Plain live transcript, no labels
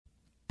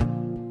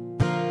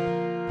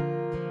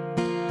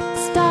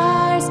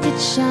it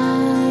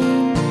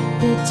shine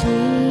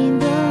between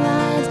the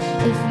lines.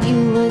 If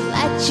you would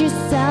let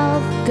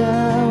yourself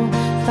go,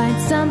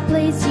 find some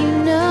place you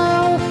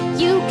know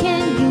you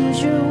can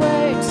use your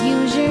words,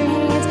 use your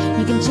hands.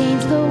 You can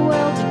change the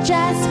world, you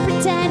just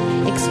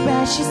pretend.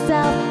 Express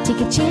yourself, take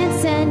a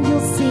chance, and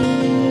you'll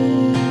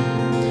see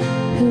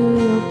who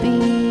you'll be.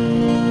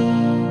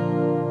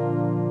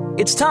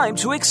 It's time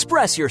to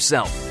express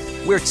yourself,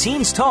 where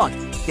teens talk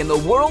and the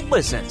world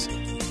listens.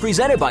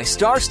 Presented by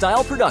Star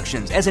Style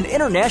Productions as an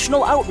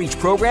international outreach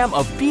program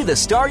of Be the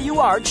Star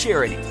You Are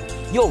charity.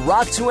 You'll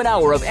rock to an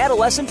hour of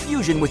adolescent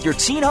fusion with your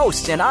teen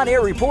hosts and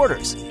on-air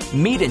reporters.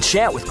 Meet and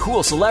chat with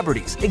cool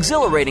celebrities,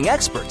 exhilarating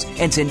experts,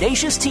 and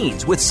tenacious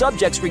teens with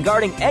subjects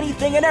regarding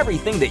anything and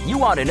everything that you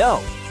want to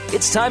know.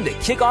 It's time to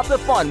kick off the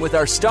fun with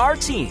our star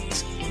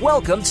teens.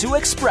 Welcome to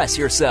Express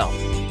Yourself.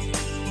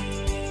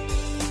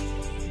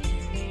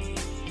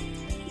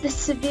 The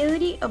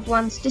severity of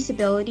one's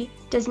disability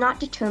does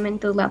not determine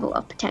the level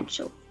of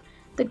potential.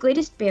 The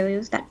greatest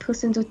barriers that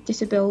persons with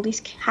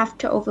disabilities have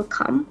to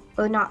overcome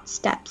are not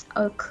steps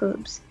or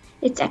curbs,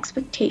 it's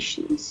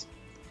expectations.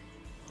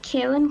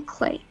 Karen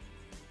Clay.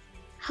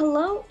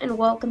 Hello and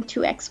welcome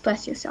to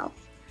Express Yourself.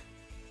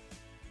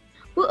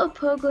 We're a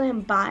program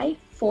by,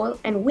 for,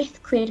 and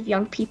with creative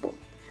young people,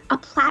 a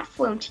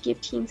platform to give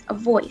teens a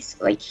voice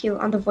right here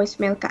on the Voice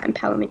America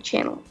Empowerment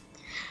Channel.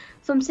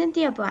 From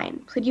Cynthia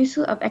Bryan,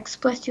 producer of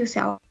Express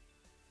Yourself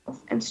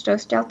and Star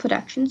Style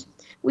Productions,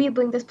 we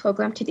bring this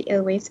program to the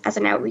airwaves as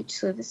an outreach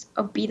service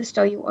of Be the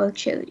Star You Are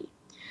charity,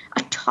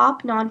 a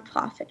top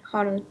nonprofit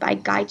honored by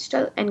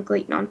GuideStar and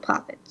great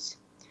nonprofits.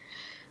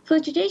 For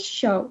today's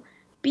show,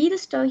 Be the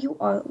Star You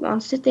Are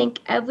wants to thank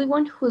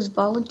everyone who has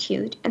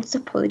volunteered and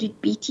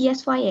supported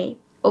BTSYA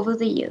over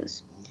the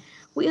years.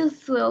 We are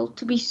thrilled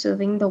to be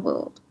serving the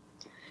world.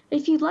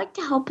 If you'd like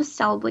to help us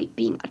celebrate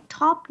being a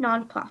top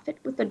nonprofit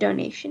with a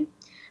donation,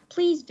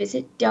 please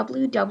visit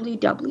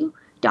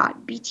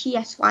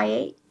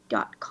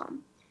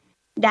www.btsya.com.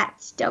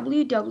 That's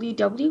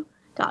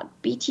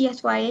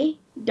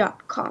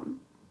www.btsya.com.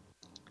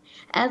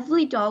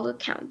 Every dollar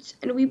counts,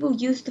 and we will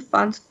use the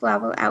funds for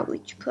our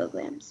outreach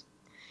programs.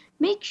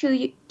 Make sure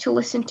to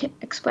listen to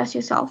Express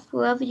Yourself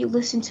wherever you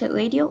listen to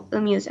radio or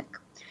music.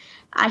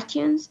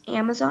 iTunes,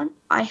 Amazon,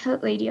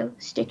 iHeartRadio,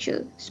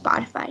 Stitcher,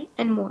 Spotify,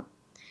 and more.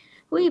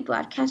 We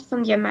broadcast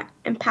from the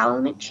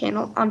Empowerment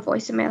Channel on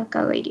Voice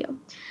America Radio,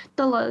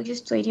 the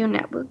largest radio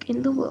network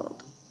in the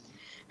world.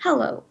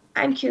 Hello,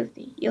 I'm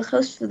Kirthi, your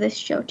host for this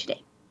show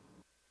today.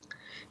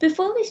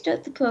 Before we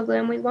start the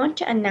program, we want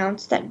to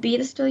announce that Be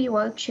the Star You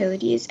Are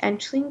charity is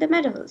entering the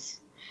metaverse.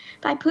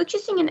 By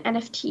purchasing an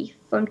NFT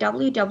from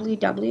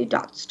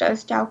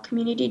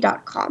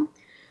www.starstylecommunity.com,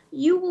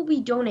 you will be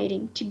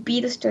donating to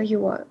Be the Star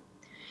You Are.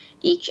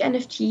 Each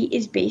NFT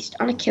is based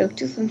on a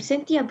character from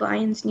Cynthia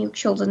Bryan's new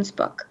children's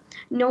book,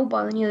 No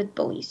Barnyard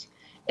Bullies,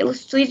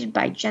 illustrated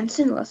by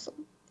Jensen Russell.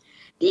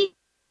 These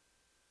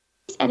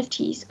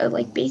NFTs are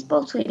like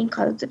baseball trading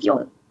cards of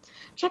yore.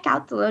 Check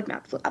out the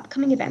roadmap for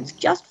upcoming events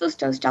just for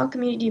Star Style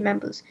community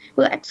members,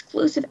 where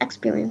exclusive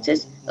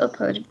experiences are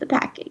part of the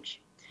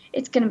package.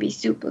 It's going to be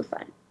super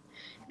fun.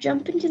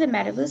 Jump into the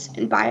metaverse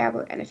and buy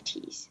our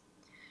NFTs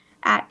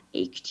at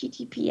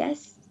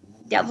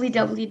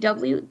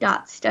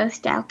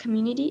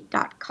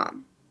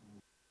https://www.starstylecommunity.com.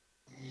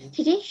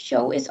 Today's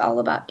show is all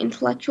about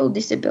intellectual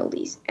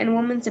disabilities and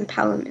women's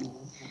empowerment.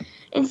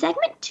 In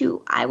segment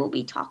 2, I will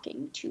be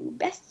talking to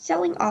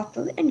best-selling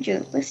author and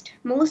journalist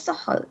Melissa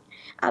Hart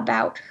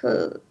about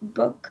her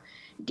book,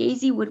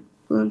 Daisy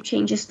Woodworm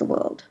Changes the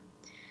World.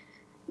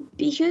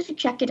 Be sure to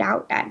check it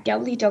out at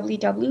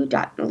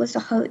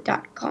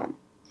www.melissahart.com.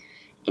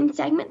 In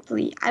segment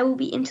 3, I will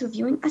be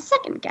interviewing a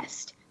second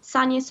guest,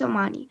 Sonia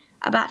Somani,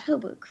 about her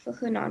work for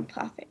her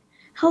nonprofit,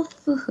 Health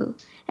for Her,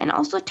 and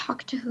also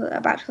talk to her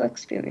about her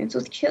experience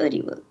with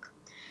charity work.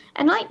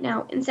 And right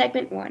now, in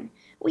segment 1,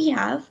 we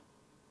have...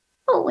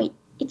 Oh wait,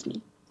 it's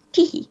me.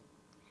 Teehee.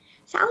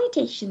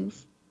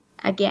 Salutations.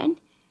 Again,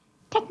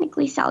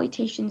 technically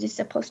salutations is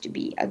supposed to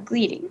be a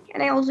greeting,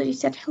 and I already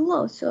said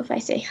hello, so if I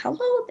say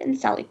hello, then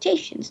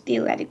salutations,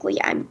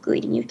 theoretically I'm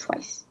greeting you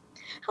twice.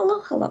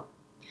 Hello, hello.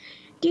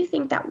 Do you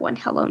think that one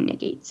hello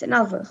negates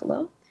another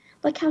hello?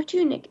 Like how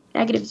two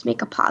negatives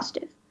make a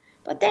positive,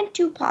 but then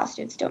two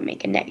positives don't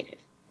make a negative.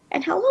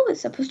 And hello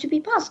is supposed to be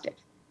positive,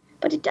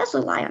 but it does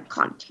rely on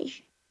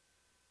connotation.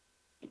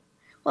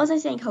 Was I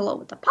saying hello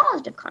with a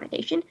positive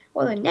connotation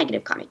or a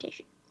negative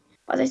connotation?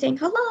 Was I saying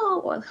hello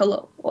or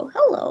hello or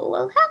hello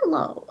or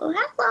hello or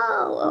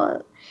hello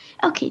or...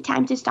 Okay,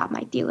 time to stop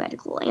my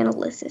theoretical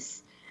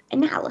analysis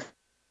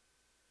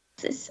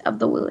of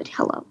the word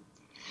hello.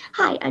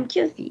 Hi, I'm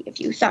Kirthi,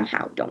 if you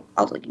somehow don't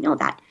already know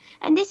that,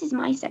 and this is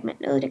my segment,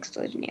 Nerd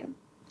Extraordinaire.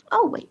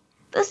 Oh wait,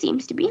 there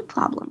seems to be a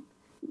problem.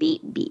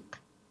 Beep beep.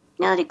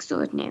 Nerd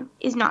Extraordinaire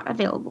is not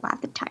available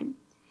at the time.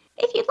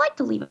 If you'd like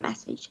to leave a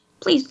message,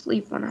 please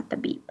leave one at the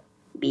beep.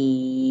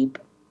 Beep.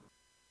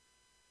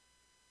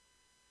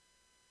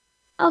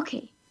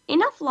 Okay,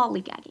 enough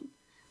lollygagging.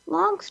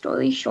 Long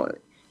story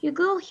short, your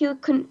girl here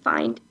couldn't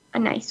find a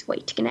nice way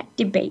to connect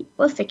debate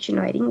or fiction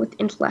writing with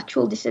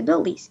intellectual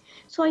disabilities,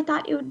 so I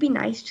thought it would be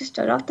nice to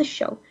start off the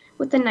show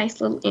with a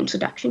nice little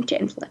introduction to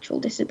intellectual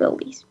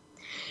disabilities.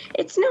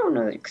 It's no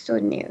note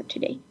extraordinaire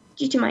today,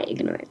 due to my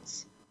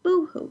ignorance.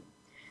 Boo-hoo.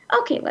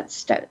 Okay, let's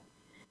start.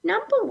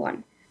 Number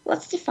 1,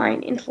 let's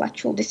define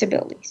intellectual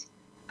disabilities.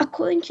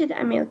 According to the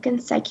American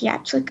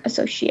Psychiatric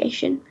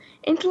Association,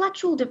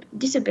 intellectual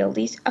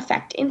disabilities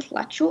affect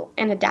intellectual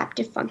and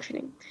adaptive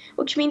functioning,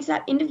 which means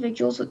that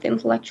individuals with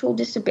intellectual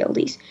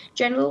disabilities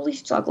generally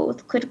struggle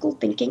with critical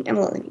thinking and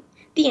learning,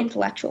 the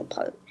intellectual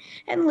part,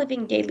 and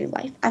living daily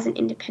life as an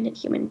independent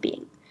human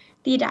being,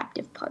 the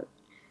adaptive part.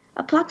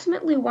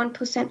 Approximately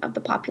 1% of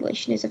the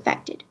population is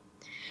affected.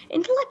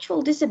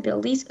 Intellectual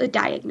disabilities are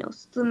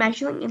diagnosed through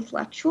measuring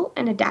intellectual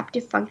and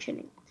adaptive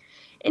functioning.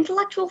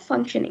 Intellectual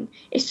functioning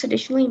is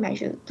traditionally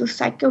measured through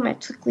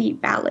psychometrically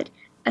valid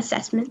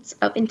assessments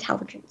of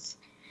intelligence.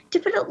 To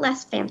put it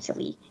less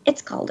fancily,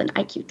 it's called an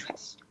IQ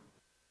test.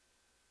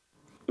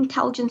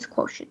 Intelligence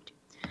quotient.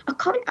 A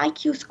common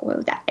IQ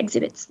score that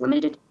exhibits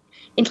limited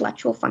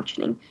intellectual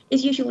functioning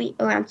is usually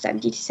around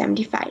 70 to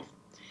 75.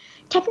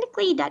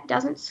 Technically, that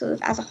doesn't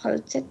serve as a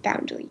hard set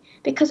boundary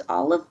because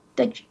all of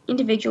the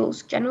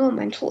individual's general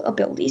mental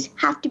abilities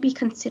have to be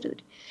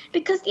considered,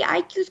 because the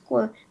IQ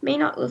score may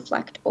not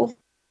reflect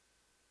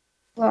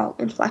overall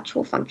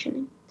intellectual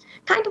functioning.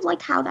 Kind of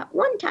like how that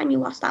one time you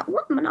lost that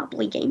one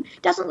Monopoly game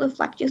doesn't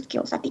reflect your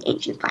skills at the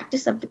ancient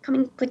practice of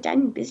becoming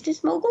pretend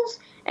business moguls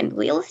and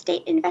real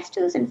estate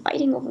investors and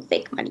fighting over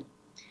fake money.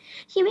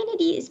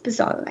 Humanity is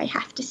bizarre, I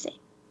have to say.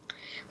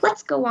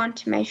 Let's go on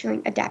to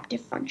measuring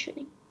adaptive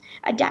functioning.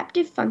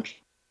 Adaptive functioning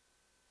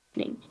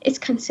is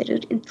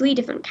considered in 3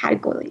 different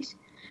categories: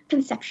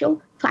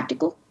 conceptual,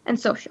 practical, and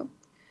social.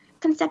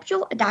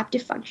 Conceptual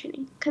adaptive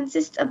functioning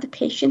consists of the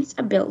patient's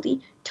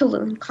ability to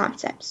learn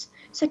concepts,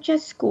 such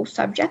as school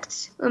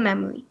subjects or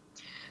memory.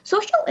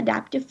 Social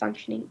adaptive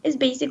functioning is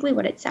basically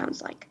what it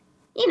sounds like.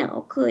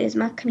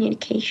 Charisma,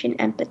 communication,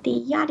 empathy,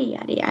 yada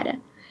yada yada.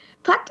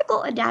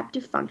 Practical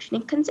adaptive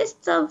functioning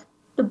consists of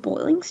the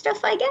boring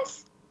stuff, I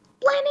guess.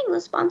 Planning,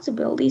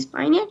 responsibilities,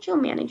 financial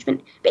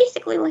management,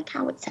 basically like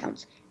how it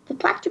sounds, the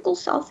practical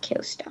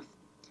self-care stuff.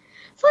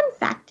 Fun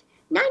fact,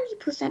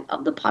 90%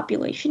 of the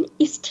population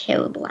is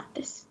terrible at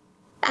this.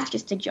 That's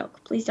just a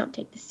joke. Please don't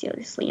take this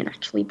seriously and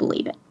actually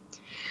believe it.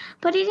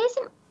 But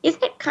isn't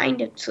it kind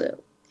of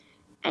true?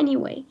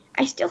 Anyway,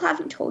 I still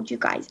haven't told you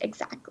guys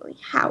exactly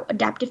how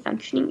adaptive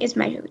functioning is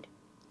measured.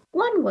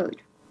 One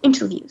word: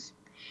 interviews.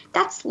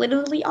 That's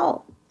literally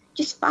all.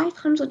 Just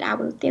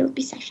 500-hour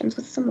therapy sessions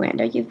with some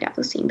rando you've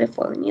never seen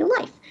before in your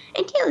life,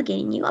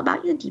 interrogating you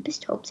about your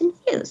deepest hopes and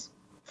fears.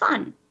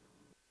 Fun.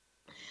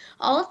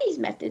 All of these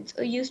methods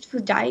are used for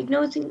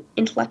diagnosing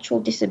intellectual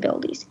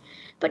disabilities,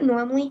 but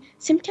normally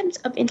symptoms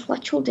of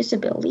intellectual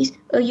disabilities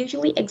are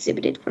usually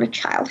exhibited when a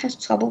child has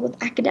trouble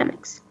with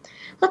academics.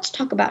 Let's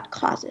talk about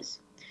causes.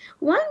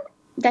 One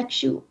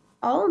that you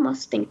all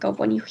must think of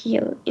when you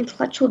hear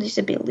intellectual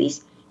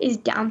disabilities is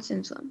Down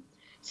syndrome.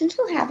 Since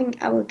we're having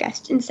our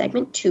guest in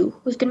segment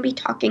 2 who's going to be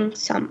talking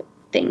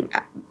something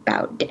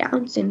about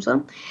Down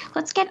syndrome,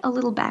 let's get a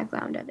little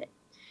background of it.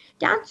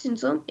 Down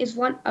syndrome is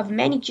one of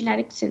many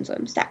genetic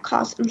syndromes that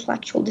cause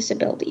intellectual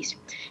disabilities.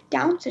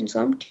 Down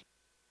syndrome,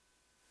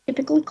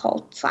 typically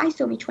called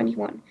trisomy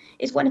 21,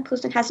 is when a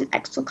person has an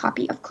extra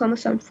copy of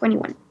chromosome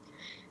 21.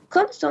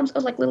 Chromosomes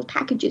are like little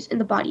packages in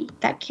the body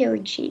that carry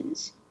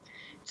genes.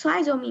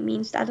 Trisomy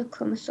means that a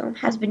chromosome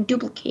has been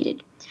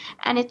duplicated,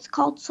 and it's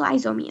called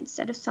trisomy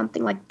instead of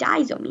something like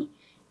disomy.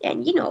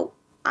 And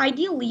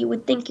ideally you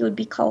would think it would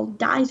be called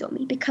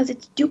disomy because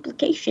it's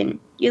duplication.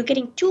 You're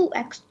getting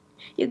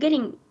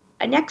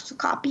an extra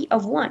copy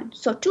of one,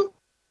 so 2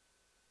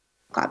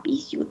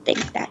 copies, you would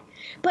think that.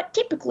 But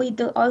typically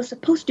there are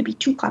supposed to be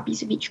 2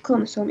 copies of each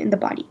chromosome in the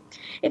body.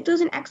 If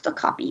there's an extra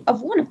copy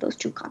of one of those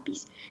 2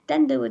 copies,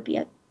 then there would be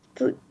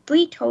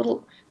 3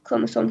 total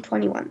chromosome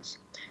 21s.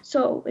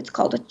 So it's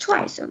called a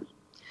trisomy.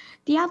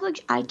 The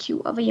average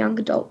IQ of a young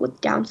adult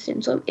with Down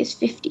syndrome is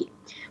 50,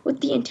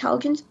 with the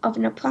intelligence of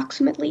an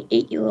approximately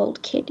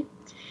 8-year-old kid.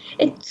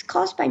 It's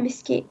caused by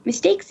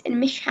mistakes and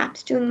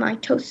mishaps during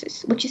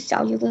mitosis, which is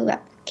cellular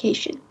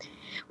replication.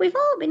 We've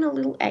all been a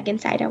little egg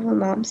inside our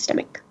mom's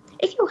stomach.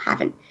 If you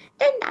haven't,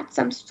 then that's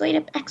some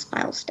straight-up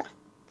X-Files stuff.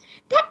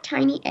 That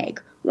tiny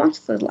egg, once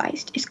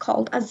fertilized, is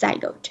called a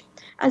zygote.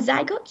 A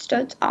zygote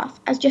starts off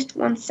as just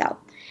one cell,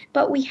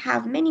 but we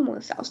have many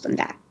more cells than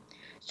that.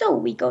 So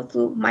we go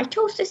through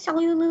mitosis,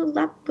 cellular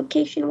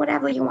replication,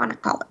 whatever you want to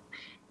call it,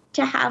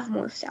 to have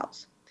more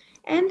cells.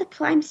 And the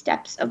prime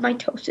steps of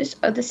mitosis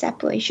are the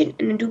separation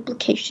and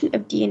duplication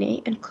of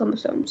DNA and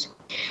chromosomes.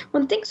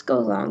 When things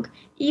go wrong,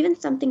 even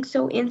something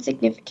so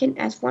insignificant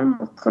as one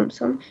more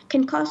chromosome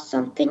can cause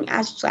something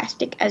as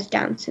drastic as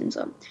Down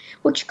syndrome,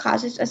 which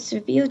causes a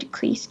severe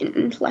decrease in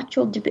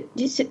intellectual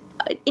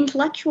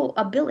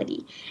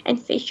ability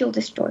and facial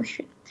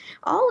distortion,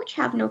 all which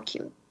have no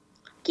cure.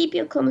 Keep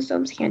your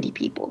chromosomes handy,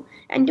 people,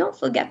 and don't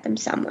forget them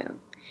somewhere.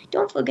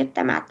 Don't forget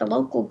them at the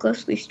local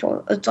grocery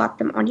store or drop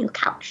them on your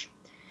couch.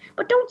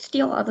 But don't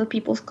steal other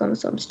people's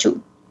chromosomes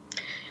too.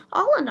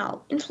 All in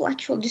all,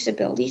 intellectual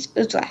disabilities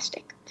are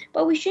drastic,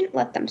 but we shouldn't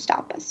let them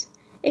stop us.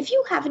 If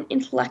you have an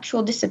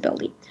intellectual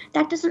disability,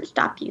 that doesn't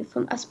stop you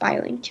from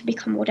aspiring to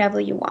become whatever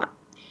you want.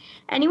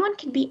 Anyone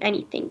can be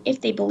anything if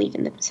they believe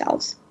in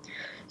themselves.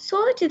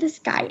 Soar to the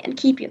sky and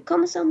keep your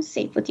chromosomes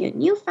safe with your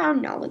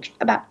newfound knowledge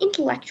about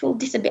intellectual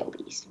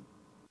disabilities.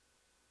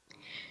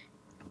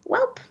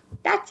 Well,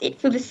 that's it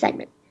for this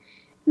segment.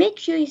 Make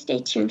sure you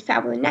stay tuned for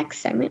our next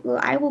segment where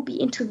I will be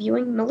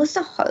interviewing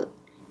Melissa Hart,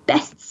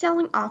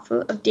 best-selling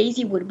author of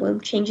Daisy Woodworm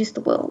Changes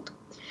the World.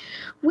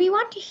 We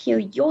want to hear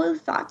your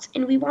thoughts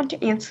and we want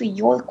to answer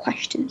your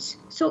questions.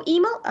 So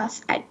email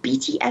us at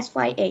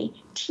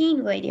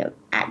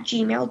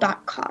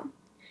btsyateenradio@gmail.com.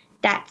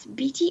 That's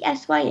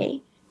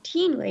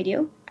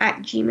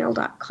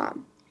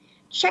btsyateenradio@gmail.com.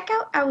 Check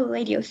out our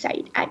radio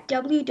site at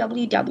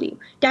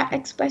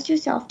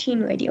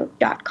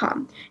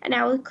www.expressyourselfteenradio.com and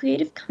our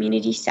creative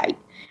community site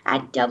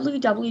at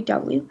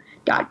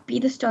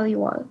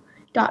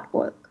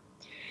www.bethestaryouare.org.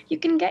 You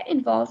can get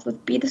involved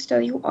with Be the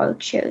Star You Are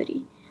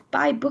charity,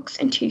 buy books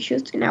and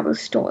t-shirts in our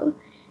store,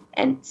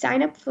 and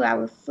sign up for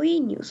our free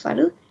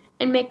newsletter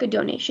and make a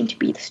donation to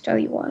Be the Star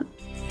You Are.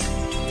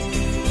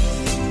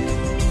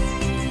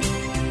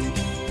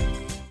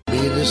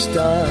 Be the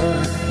star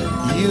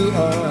you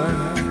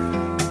are.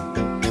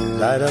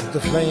 Light up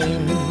the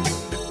flame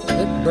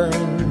that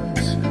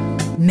burns.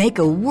 Make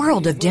a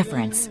world of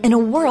difference in a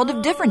world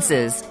of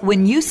differences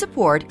when you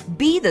support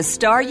Be the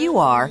Star You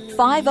Are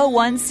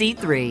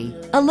 501c3,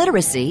 a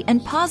literacy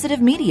and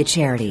positive media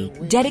charity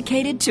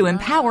dedicated to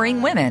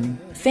empowering women,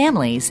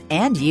 families,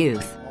 and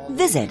youth.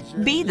 Visit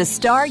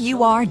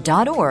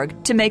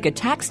BeTheStarYouAre.org to make a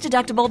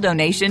tax-deductible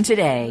donation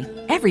today.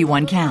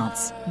 Everyone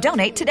counts.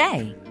 Donate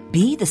today.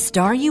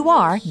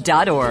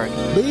 BeTheStarYouAre.org.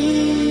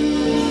 Be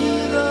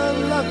the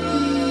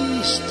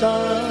lucky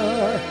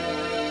star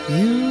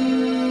you are.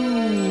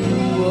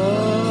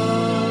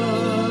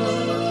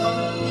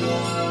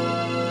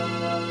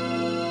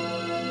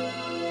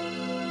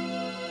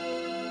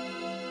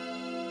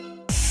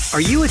 Are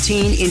you a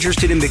teen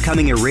interested in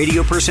becoming a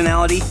radio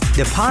personality?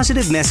 The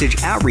Positive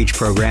Message Outreach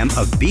Program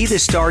of Be the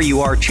Star You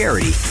Are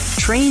charity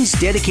trains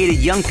dedicated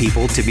young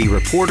people to be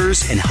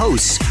reporters and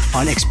hosts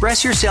on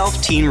Express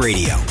Yourself Teen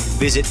Radio.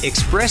 Visit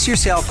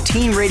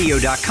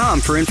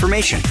ExpressYourselfTeenRadio.com for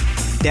information.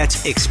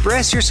 That's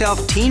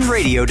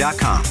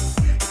ExpressYourselfTeenRadio.com.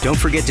 Don't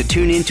forget to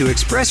tune in to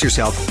Express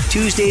Yourself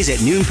Tuesdays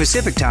at noon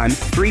Pacific Time,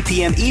 3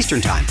 p.m. Eastern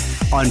Time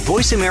on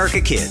Voice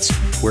America Kids,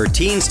 where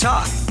teens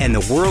talk and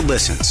the world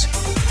listens.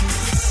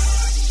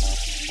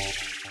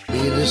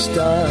 Be the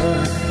star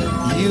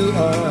you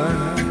are.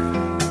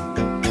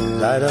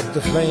 Light up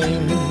the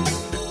flame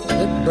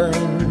that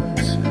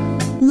burns.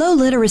 Low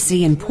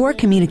literacy and poor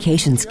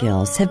communication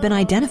skills have been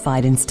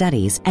identified in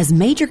studies as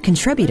major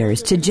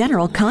contributors to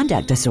general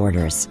conduct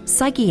disorders,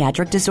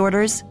 psychiatric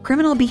disorders,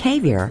 criminal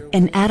behavior,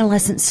 and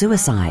adolescent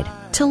suicide.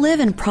 To live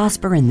and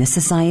prosper in this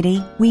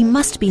society, we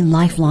must be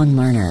lifelong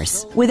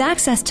learners with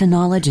access to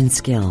knowledge and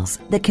skills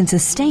that can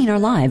sustain our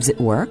lives at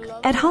work,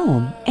 at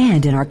home,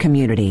 and in our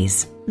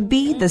communities.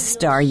 Be the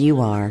Star You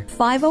Are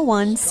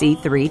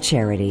 501c3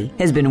 charity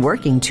has been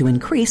working to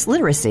increase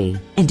literacy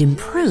and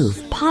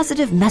improve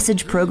positive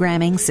message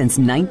programming since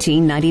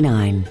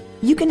 1999.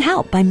 You can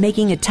help by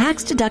making a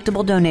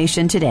tax-deductible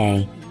donation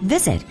today.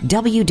 Visit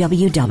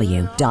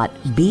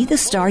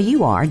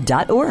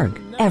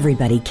www.bethestaryouare.org.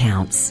 Everybody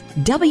counts.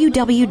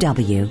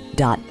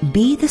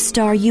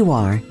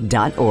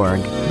 www.bethestaryouare.org.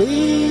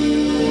 Be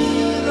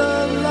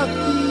the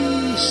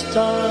lucky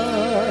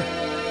star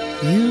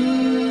you are.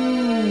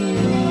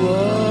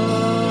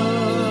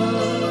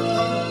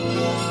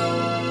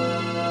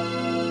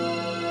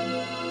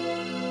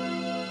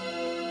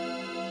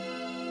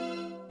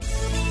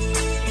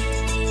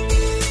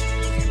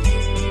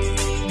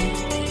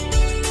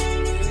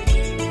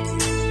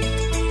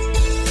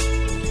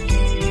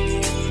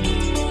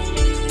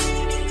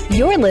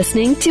 You're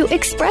listening to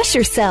Express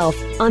Yourself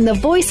on the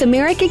Voice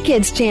America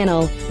Kids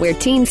channel, where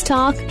teens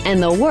talk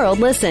and the world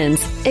listens.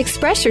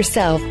 Express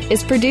Yourself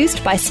is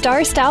produced by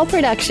Star Style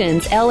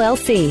Productions,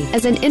 LLC,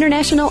 as an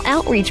international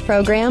outreach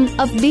program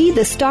of Be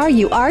the Star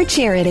You Are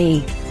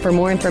charity. For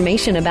more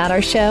information about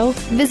our show,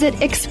 visit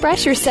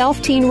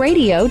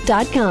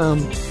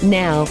ExpressYourselfTeenRadio.com.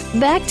 Now,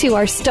 back to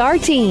our Star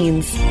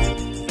Teens.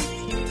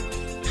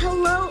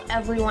 Hello,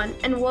 everyone,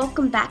 and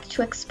welcome back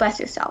to Express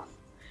Yourself.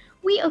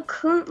 We are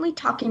currently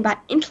talking about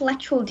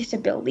intellectual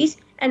disabilities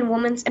and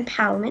women's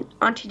empowerment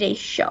on today's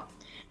show.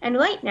 And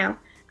right now,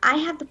 I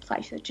have the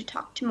pleasure to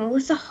talk to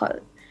Melissa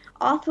Hart,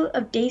 author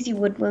of Daisy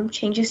Woodworm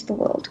Changes the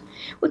World,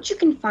 which you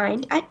can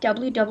find at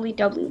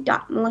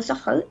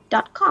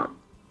www.melissahart.com.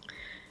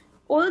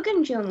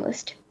 Oregon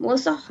journalist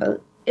Melissa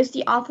Hart is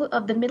the author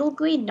of the middle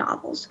grade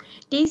novels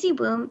Daisy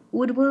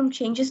Woodworm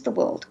Changes the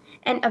World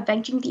and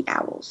Avenging the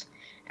Owls,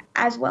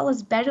 as well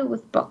as Better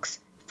with Books,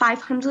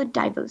 500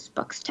 diverse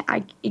books to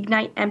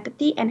ignite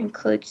empathy and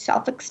encourage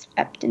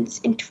self-acceptance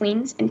in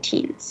tweens and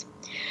teens.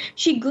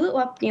 She grew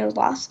up near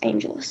Los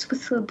Angeles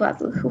with her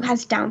brother who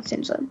has Down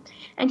syndrome,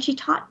 and she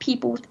taught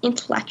people with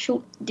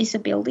intellectual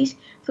disabilities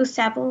for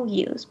several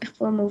years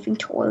before moving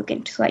to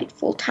Oregon to write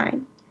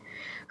full-time.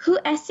 Her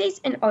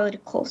essays and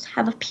articles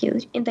have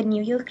appeared in the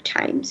New York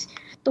Times,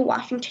 the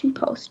Washington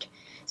Post,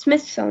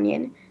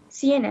 Smithsonian,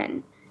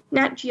 CNN,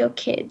 Nat Geo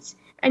Kids,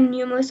 and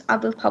numerous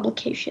other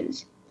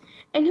publications.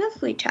 In her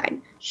free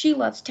time, she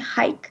loves to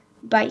hike,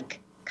 bike,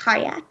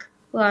 kayak,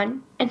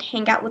 run, and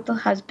hang out with her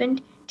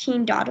husband,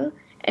 teen daughter,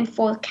 and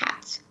 4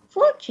 cats,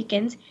 4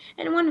 chickens,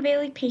 and 1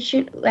 very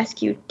patient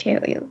rescue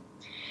terrier.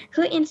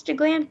 Her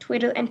Instagram,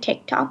 Twitter, and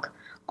TikTok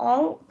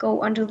all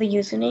go under the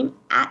username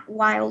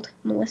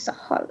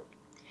 @WildMelissaHart.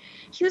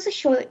 Here's a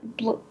short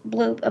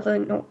blurb of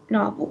her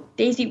novel,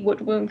 Daisy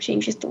Woodworm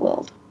Changes the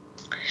World.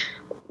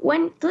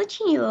 When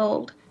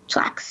 13-year-old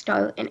track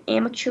star and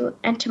amateur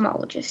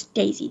entomologist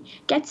Daisy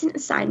gets an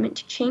assignment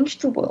to change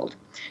the world,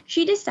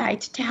 she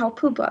decides to help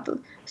her brother,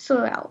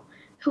 Sorrel,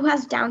 who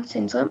has Down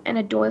syndrome and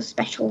adores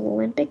Special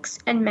Olympics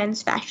and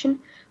men's fashion,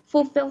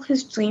 fulfill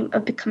his dream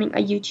of becoming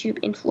a YouTube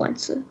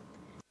influencer.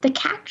 The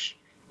catch?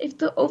 If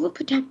the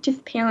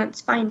overprotective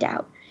parents find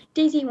out,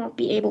 Daisy won't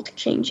be able to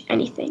change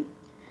anything.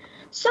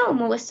 So,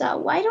 Melissa,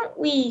 why don't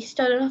we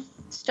start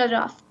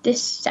off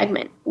this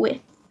segment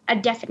with a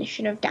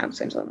definition of Down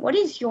syndrome? What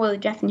is your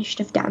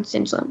definition of Down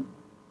syndrome?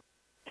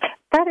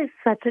 That is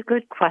such a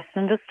good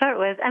question to start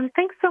with, and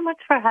thanks so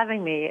much for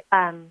having me.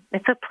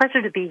 It's a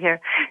pleasure to be here.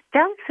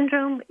 Down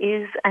syndrome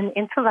is an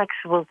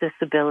intellectual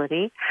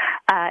disability.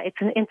 It's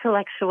an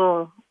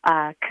intellectual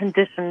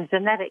condition,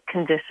 genetic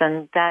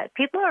condition that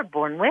people are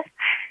born with.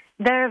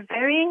 There are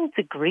varying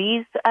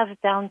degrees of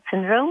Down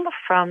syndrome,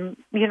 from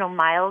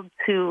mild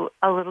to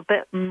a little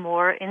bit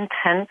more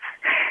intense,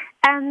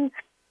 and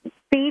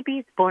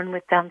babies born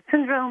with Down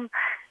syndrome,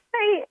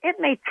 it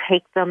may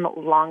take them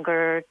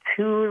longer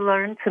to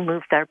learn to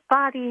move their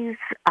bodies,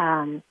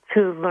 to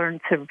learn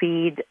to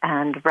read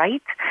and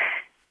write.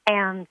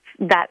 And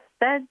that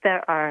said,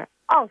 there are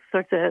all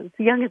sorts of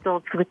young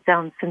adults with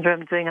Down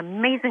syndrome doing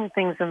amazing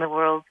things in the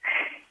world,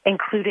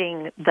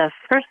 including the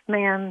first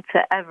man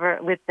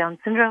with Down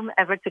syndrome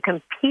ever to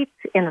compete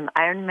in an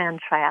Ironman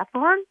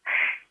triathlon,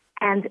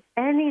 and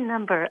any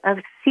number of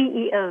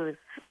CEOs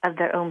of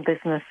their own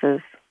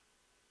businesses.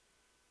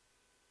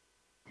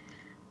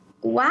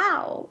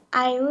 Wow,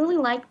 I really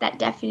like that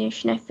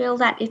definition. I feel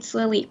that it's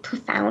really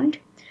profound.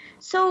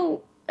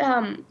 So,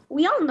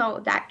 we all know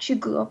that you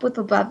grew up with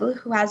a brother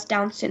who has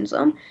Down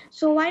syndrome.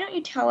 So why don't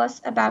you tell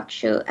us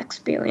about your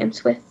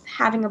experience with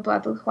having a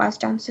brother who has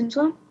Down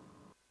syndrome?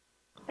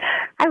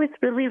 I was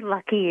really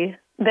lucky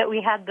that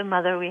we had the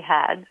mother we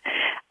had.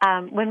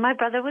 When my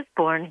brother was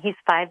born, he's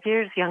 5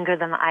 years younger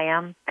than I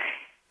am.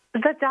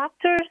 The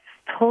doctors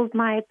told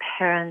my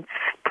parents,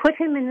 put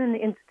him in an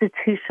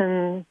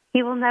institution.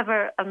 He will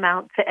never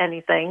amount to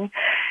anything.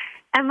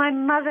 And my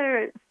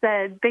mother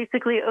said,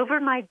 basically, over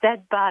my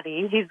dead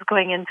body, he's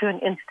going into an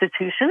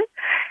institution.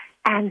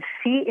 And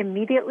she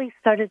immediately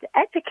started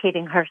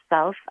educating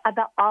herself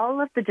about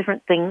all of the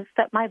different things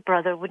that my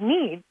brother would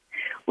need,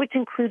 which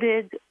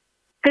included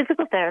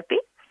physical therapy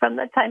from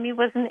the time he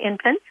was an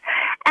infant,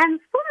 and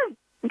sort of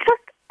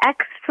just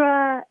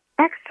extra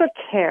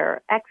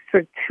care,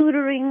 extra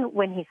tutoring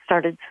when he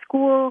started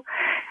school,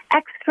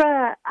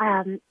 extra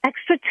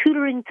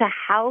tutoring to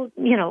how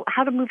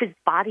to move his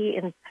body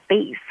in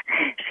space.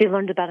 She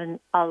learned about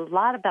a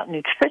lot about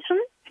nutrition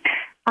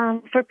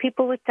for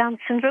people with Down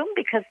syndrome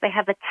because they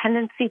have a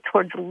tendency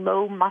towards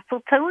low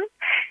muscle tone,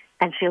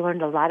 and she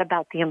learned a lot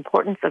about the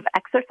importance of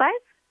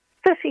exercise.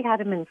 So she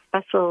had him in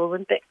Special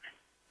Olympics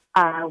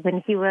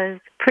when he was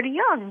pretty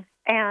young,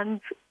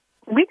 and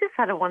we just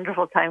had a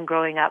wonderful time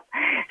growing up.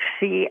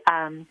 She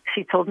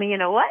told me, you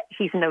know what,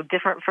 he's no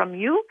different from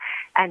you,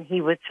 and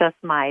he was just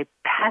my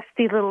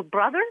pasty little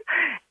brother,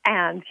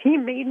 and he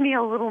made me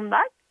a little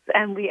nuts,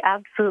 and we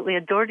absolutely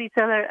adored each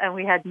other, and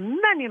we had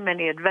many,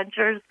 many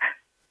adventures,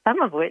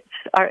 some of which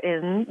are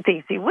in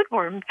Daisy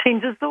Woodworm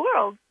Changes the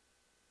World.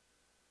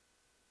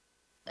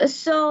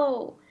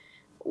 So,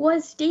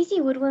 was Daisy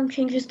Woodworm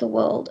Changes the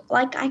World,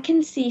 like, I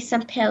can see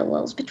some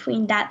parallels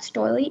between that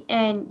story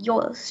and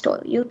your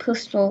story, your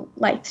personal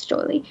life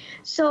story.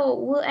 So,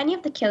 were any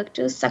of the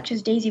characters, such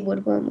as Daisy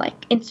Woodworm,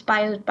 like,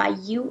 inspired by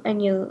you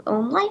and your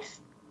own life?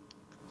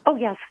 Oh,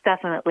 yes,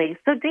 definitely.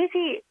 So,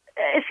 Daisy,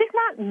 she's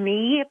not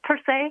me, per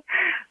se,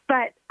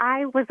 but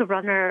I was a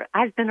runner.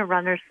 I've been a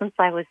runner since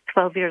I was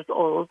 12 years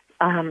old.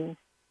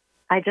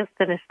 I just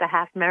finished a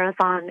half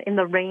marathon in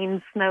the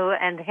rain, snow,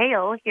 and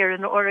hail here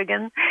in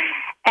Oregon.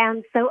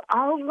 And so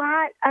a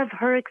lot of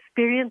her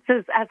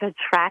experiences as a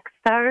track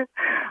star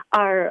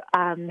are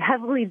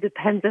heavily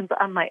dependent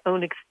on my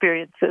own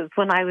experiences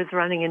when I was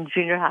running in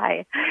junior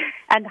high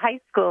and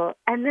high school.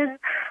 And then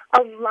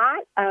a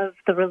lot of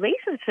the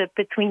relationship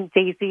between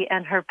Daisy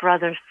and her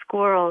brother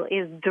Squirrel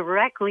is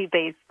directly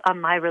based on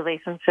my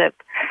relationship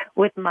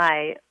with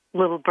my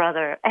little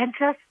brother, and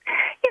just,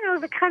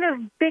 the kind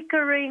of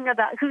bickering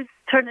about whose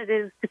turn it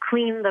is to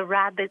clean the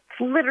rabbit's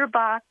litter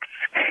box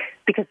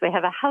because they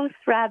have a house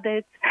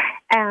rabbit,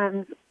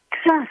 and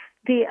just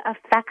the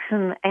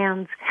affection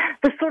and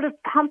the sort of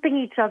pumping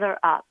each other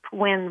up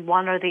when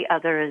one or the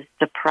other is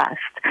depressed.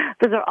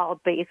 Those are all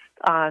based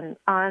on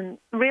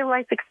real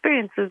life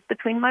experiences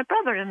between my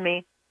brother and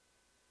me.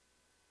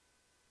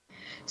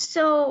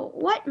 So,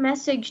 what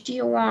message do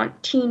you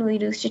want teen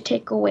readers to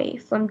take away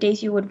from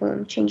Daisy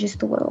Woodworm Changes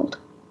the World?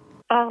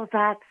 Oh,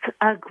 that's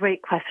a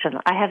great question.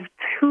 I have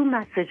two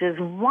messages.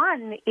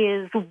 One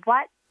is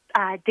what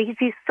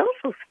Daisy's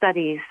social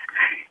studies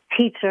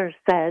teacher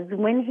says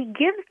when he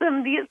gives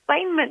them the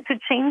assignment to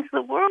change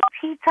the world.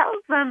 He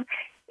tells them,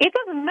 it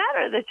doesn't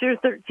matter that you're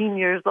 13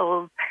 years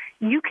old.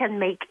 You can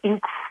make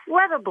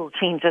incredible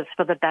changes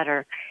for the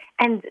better.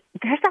 And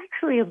there's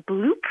actually a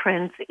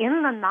blueprint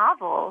in the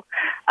novel,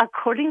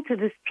 according to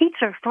this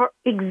teacher, for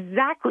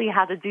exactly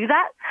how to do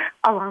that,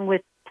 along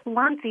with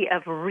plenty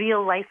of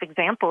real-life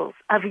examples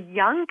of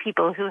young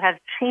people who have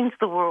changed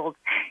the world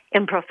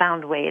in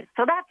profound ways.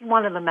 So that's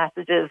one of the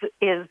messages,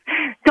 is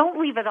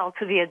don't leave it all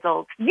to the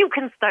adults. You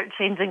can start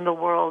changing the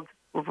world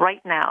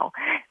right now.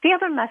 The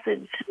other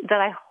message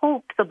that I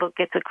hope the book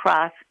gets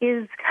across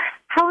is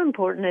how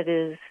important it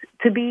is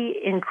to be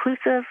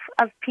inclusive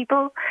of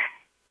people.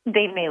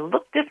 They may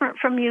look different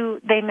from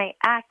you, they may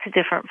act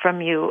different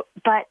from you,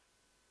 but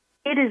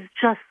it is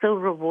just so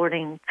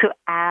rewarding to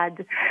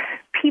add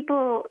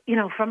people,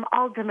 from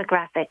all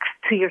demographics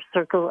to your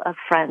circle of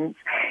friends.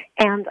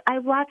 And I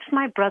watched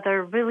my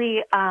brother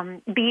really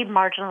be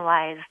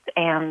marginalized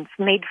and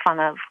made fun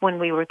of when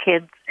we were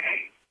kids.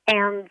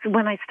 And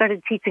when I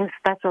started teaching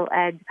special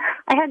ed,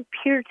 I had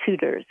peer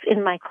tutors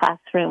in my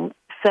classroom.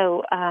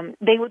 So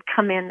they would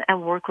come in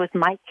and work with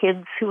my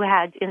kids who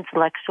had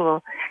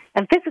intellectual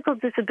and physical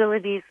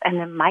disabilities, and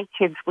then my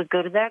kids would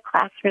go to their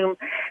classroom,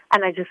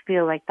 and I just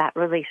feel like that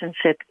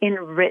relationship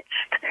enriched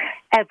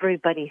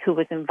everybody who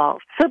was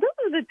involved. So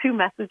those are the two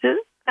messages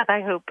that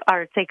I hope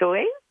are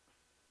takeaways.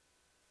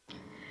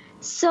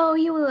 So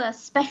you were a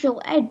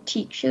special ed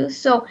teacher,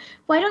 so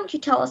why don't you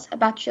tell us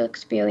about your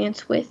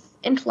experience with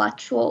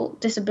intellectual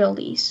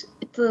disabilities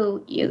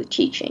through your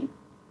teaching?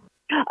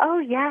 Oh,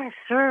 yeah,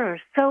 sure.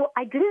 So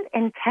I didn't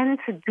intend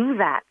to do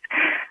that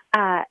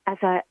as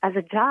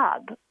a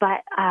job,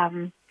 but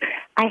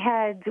I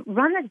had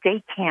run a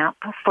day camp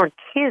for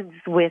kids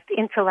with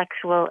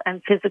intellectual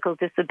and physical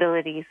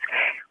disabilities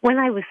when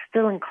I was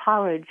still in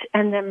college.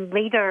 And then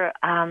later,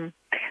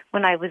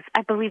 when I was,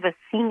 I believe, a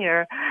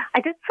senior,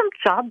 I did some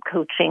job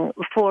coaching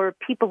for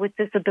people with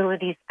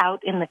disabilities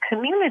out in the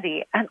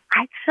community, and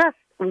I just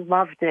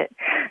loved it.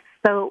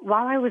 So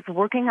while I was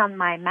working on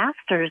my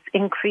master's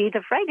in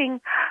creative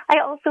writing, I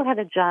also had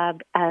a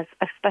job as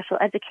a special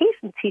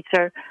education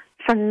teacher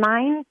for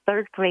 9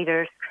 third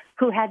graders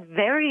who had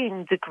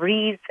varying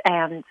degrees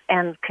and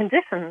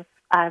conditions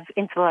of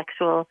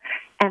intellectual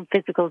and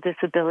physical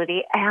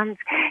disability. And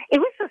it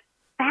was just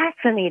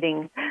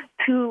fascinating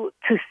to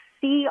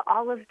see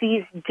all of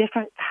these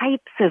different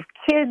types of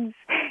kids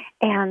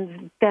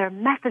and their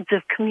methods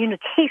of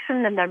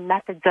communication and their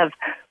methods of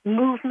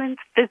movement,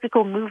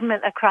 physical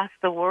movement across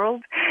the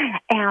world.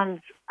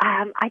 And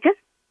I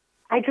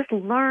just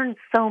learned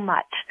so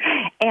much.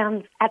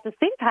 And at the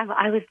same time,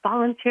 I was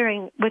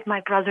volunteering with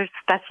my brother's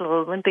Special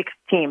Olympics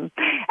team.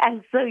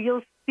 And so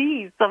you'll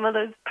see some of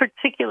those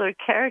particular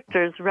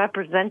characters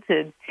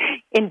represented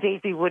in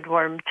Daisy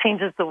Woodworm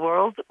Changes the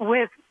World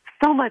with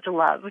so much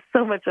love,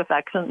 so much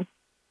affection.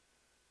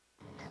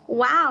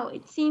 Wow,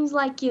 it seems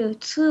like you're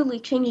truly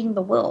changing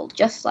the world,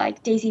 just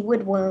like Daisy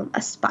Woodworm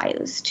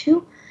aspires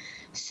to.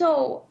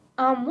 So,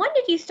 when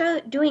did you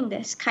start doing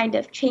this kind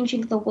of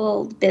changing the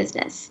world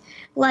business?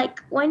 Like,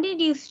 when did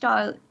you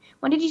start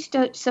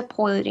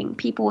supporting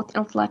people with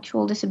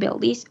intellectual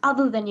disabilities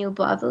other than your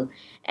brother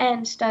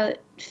and start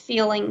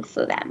feeling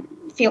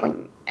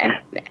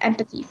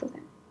empathy for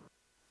them?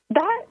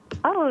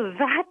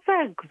 That's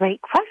a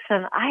great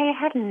question. I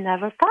had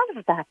never thought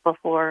of that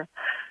before.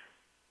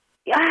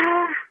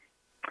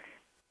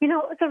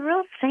 It's a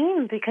real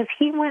shame because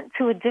he went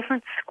to a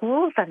different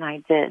school than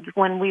I did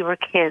when we were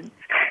kids.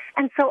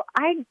 And so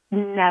I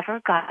never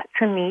got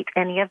to meet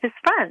any of his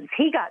friends.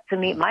 He got to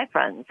meet my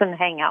friends and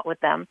hang out with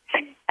them,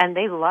 and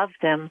they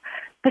loved him.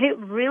 But it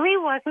really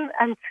wasn't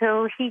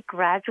until he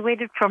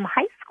graduated from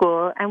high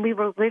school and we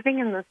were living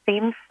in the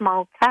same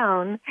small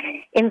town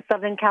in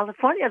Southern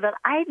California that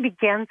I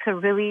began to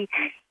really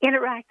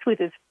interact with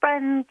his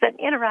friends and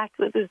interact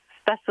with his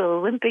Special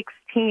Olympics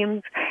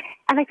teams.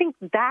 And I think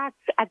that's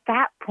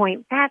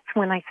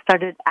when I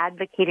started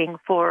advocating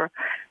for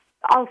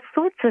all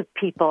sorts of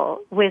people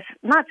with,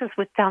 not just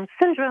with Down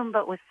syndrome,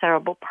 but with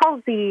cerebral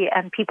palsy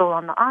and people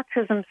on the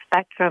autism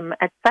spectrum,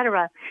 et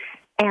cetera.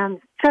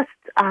 And just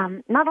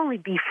not only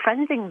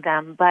befriending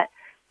them, but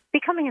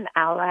becoming an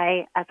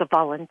ally as a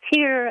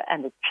volunteer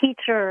and a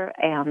teacher.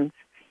 And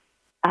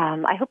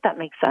I hope that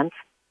makes sense.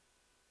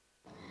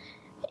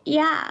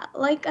 Yeah,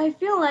 I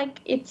feel like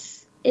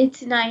it's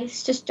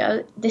nice to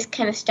start this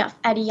kind of stuff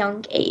at a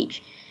young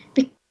age.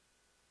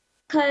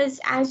 because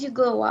as you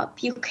grow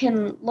up, you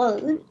can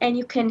learn and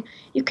you can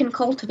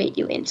cultivate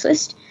your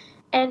interest.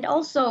 And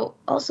also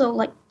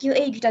like your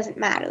age doesn't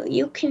matter.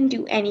 You can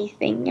do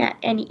anything at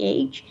any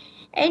age.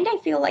 And I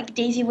feel like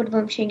Daisy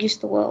Woodworm Changes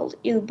the World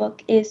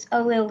ebook is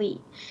a really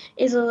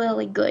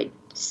good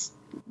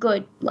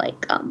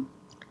like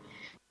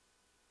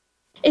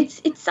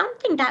it's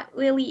something that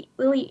really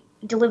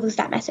delivers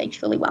that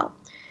message really well.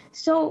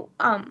 So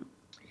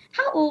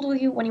how old were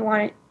you when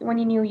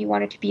you knew you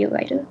wanted to be a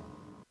writer?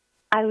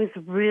 I was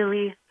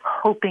really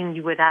hoping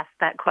you would ask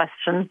that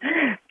question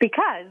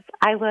because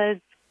I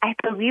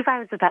believe I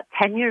was about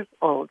 10 years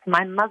old.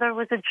 My mother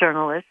was a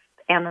journalist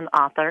and an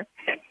author,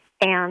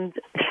 and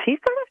she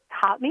sort of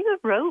taught me the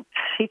ropes.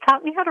 She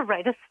taught me how to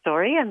write a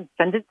story and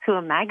send it to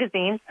a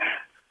magazine.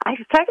 I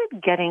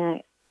started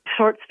getting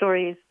short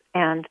stories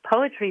and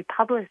poetry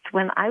published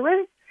when I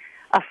was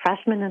a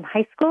freshman in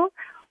high school.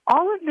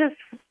 All of this,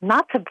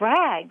 not to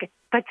brag,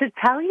 but to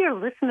tell your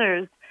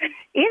listeners,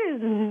 it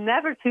is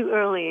never too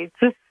early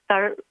to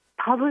start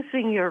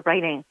publishing your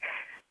writing.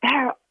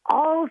 There are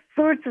all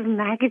sorts of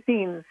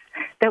magazines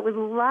that would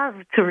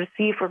love to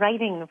receive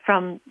writing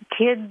from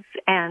kids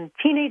and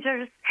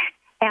teenagers.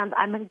 And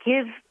I'm going to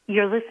give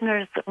your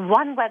listeners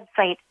one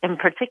website in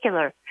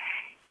particular.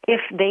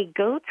 If they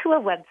go to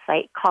a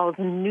website called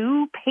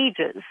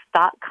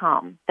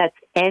newpages.com, that's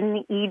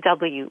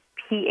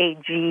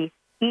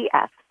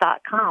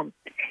NEWPAGES.com,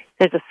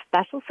 there's a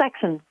special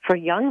section for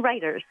young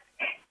writers,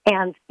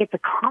 and it's a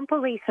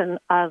compilation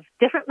of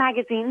different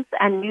magazines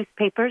and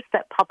newspapers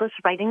that publish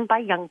writing by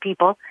young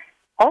people,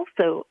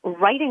 also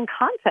writing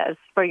contests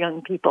for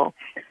young people.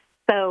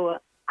 So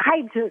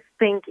I just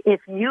think if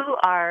you're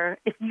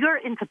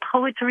into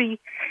poetry,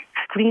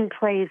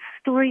 screenplays,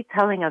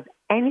 storytelling of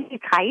any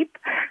type,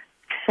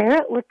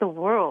 share it with the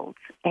world.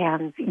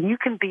 And you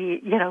can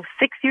be,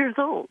 6 years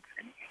old,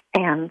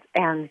 and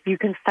you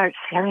can start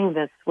sharing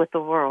this with the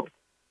world.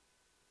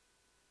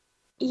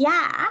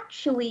 Yeah,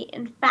 actually,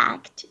 in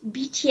fact,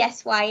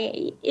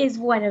 BTSYA is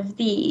one of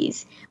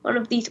these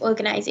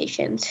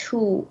organizations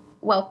who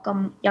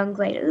welcome young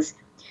writers.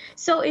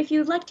 So if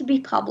you'd like to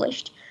be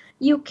published,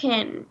 you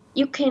can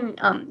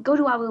go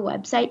to our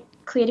website,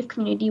 creative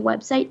community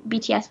website,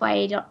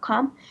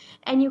 btsya.com,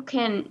 and you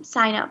can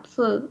sign up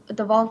for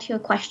the volunteer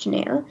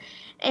questionnaire,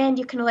 and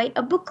you can write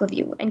a book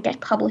review and get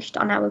published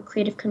on our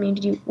creative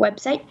community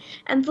website.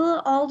 And there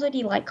are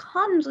already like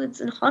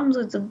hundreds and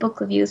hundreds of book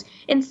reviews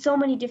in so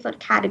many different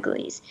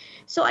categories.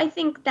 So I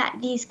think that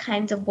these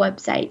kinds of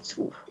websites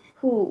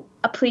who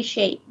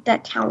appreciate the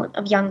talent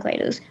of young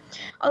writers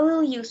are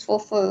really useful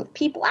for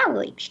people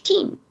our age,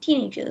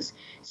 teenagers.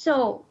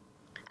 So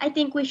I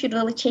think we should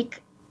really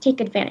take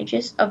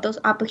advantages of those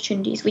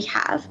opportunities we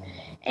have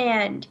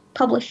and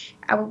publish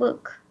our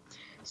work.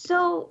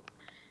 So,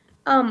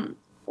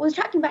 we were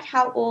talking about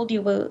how old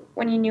you were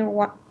when you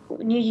knew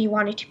you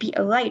wanted to be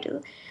a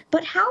writer,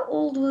 but how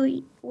old were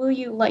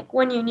you like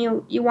when you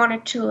knew you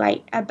wanted to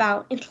write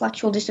about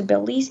intellectual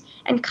disabilities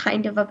and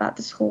kind of about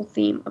this whole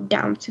theme of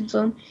Down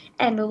syndrome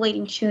and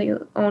relating to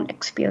your own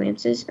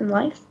experiences in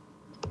life?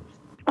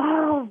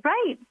 Oh,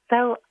 right.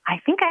 So I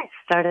think I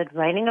started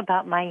writing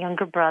about my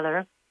younger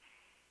brother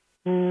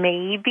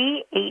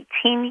maybe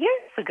 18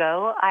 years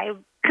ago. I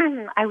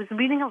was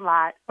reading a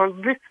lot or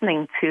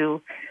listening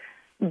to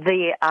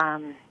the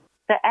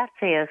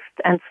essayist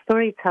and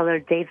storyteller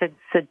David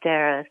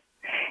Sedaris,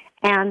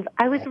 and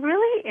I was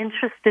really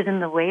interested in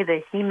the way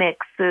that he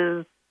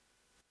mixes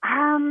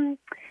kind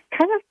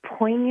of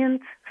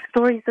poignant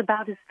stories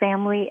about his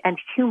family and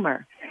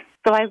humor.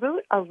 So I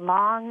wrote a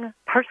long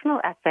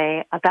personal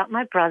essay about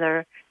my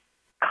brother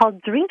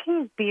called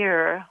Drinking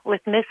Beer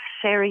with Miss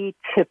Sherry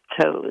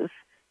Tiptoes.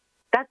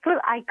 That's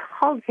what I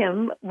called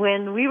him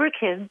when we were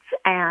kids,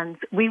 and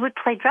we would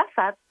play dress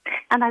up,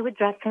 and I would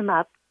dress him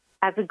up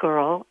as a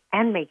girl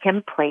and make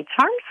him play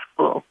Charm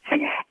School.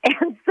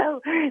 And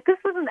so this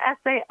was an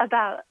essay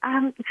about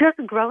just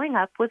growing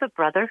up with a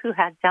brother who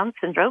had Down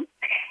syndrome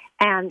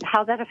and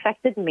how that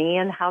affected me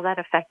and how that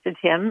affected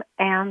him.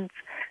 And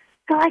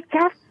so I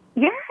guess,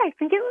 I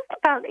think it was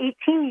about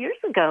 18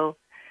 years ago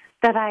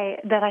that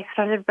I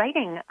started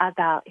writing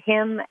about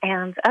him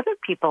and other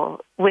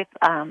people with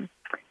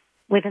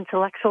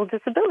intellectual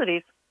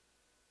disabilities.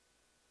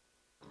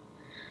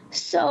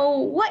 So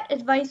what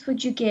advice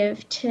would you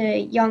give to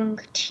young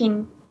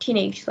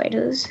teenage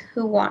writers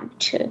who want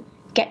to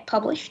get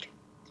published?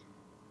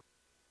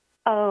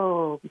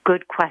 Oh,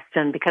 good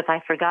question, because I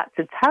forgot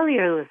to tell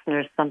your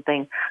listeners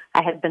something.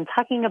 I had been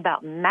talking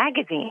about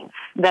magazines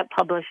that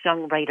publish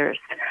young writers,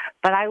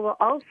 but I will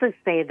also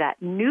say that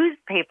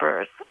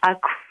newspapers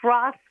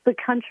across the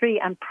country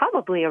and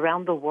probably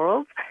around the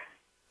world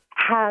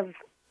have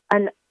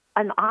an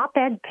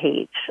op-ed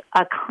page,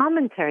 a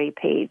commentary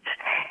page,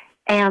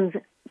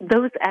 and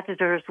those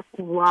editors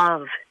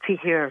love to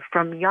hear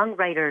from young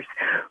writers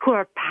who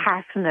are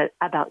passionate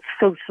about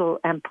social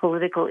and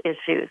political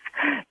issues.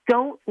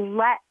 Don't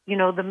let,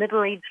 the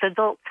middle-aged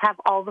adults have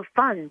all the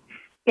fun.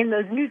 In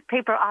those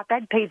newspaper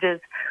op-ed pages,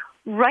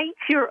 write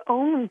your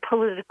own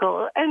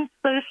political and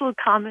social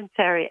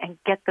commentary and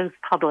get those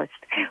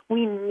published.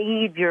 We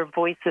need your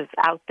voices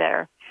out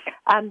there.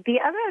 The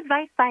other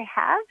advice I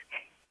have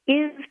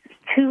is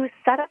to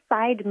set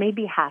aside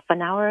maybe half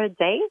an hour a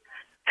day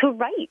to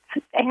write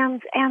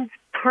and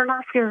turn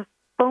off your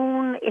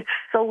phone. It's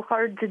so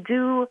hard to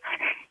do.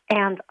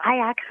 And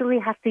I actually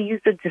have to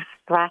use a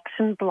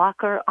distraction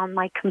blocker on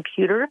my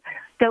computer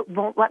that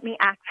won't let me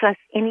access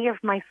any of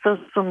my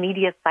social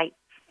media sites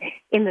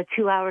in the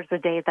 2 hours a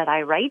day that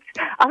I write.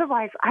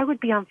 Otherwise, I would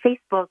be on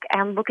Facebook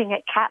and looking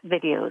at cat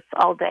videos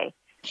all day.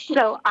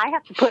 So I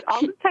have to put all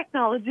the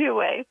technology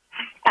away,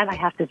 and I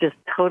have to just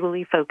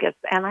totally focus.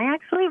 And I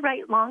actually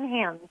write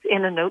longhand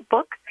in a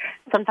notebook.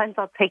 Sometimes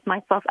I'll take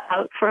myself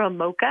out for a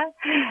mocha,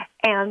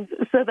 and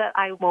so that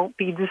I won't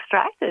be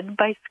distracted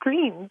by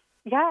screens.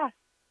 Yeah.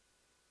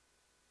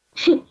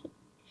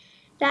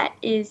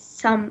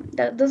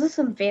 Those are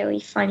some very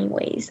funny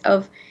ways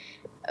of,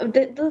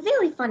 they're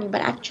very funny,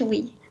 but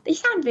actually they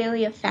sound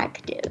very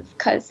effective,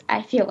 because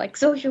I feel like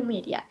social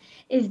media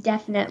is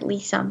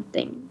definitely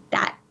something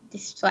that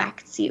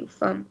distracts you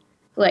from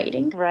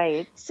writing.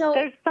 Right. So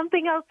there's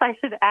something else I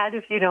should add,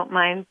 if you don't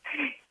mind.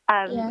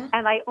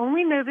 And I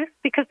only know this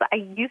because I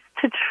used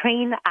to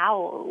train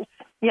owls.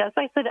 Yes,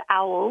 I said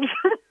owls.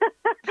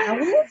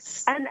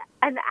 Owls?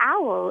 An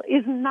owl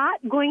is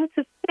not going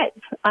to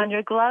sit on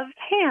your gloved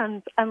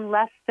hands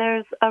unless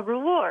there's a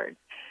reward.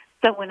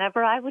 So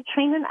whenever I would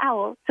train an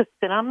owl to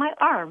sit on my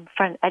arm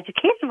for an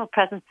educational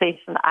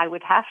presentation, I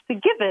would have to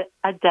give it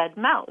a dead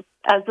mouse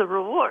as a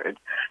reward.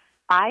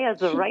 I,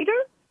 as a writer,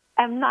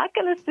 am not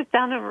going to sit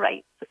down and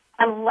write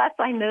unless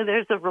I know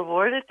there's a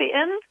reward at the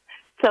end.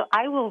 So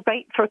I will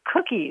write for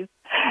cookies.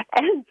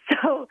 And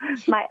so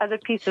my other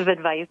piece of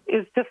advice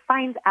is to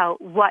find out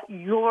what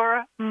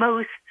your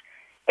most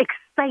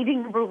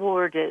exciting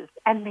reward is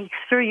and make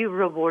sure you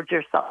reward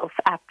yourself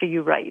after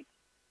you write.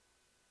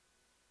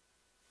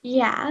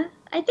 Yeah,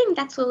 I think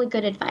that's really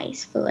good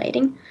advice for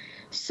writing.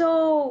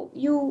 So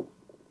you,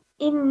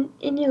 in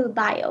your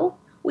bio,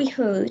 we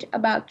heard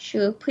about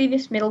your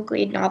previous middle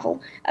grade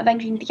novel,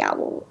 Avenging the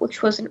Owl,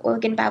 which was an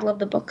Oregon Battle of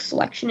the Books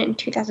selection in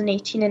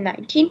 2018 and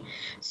 19.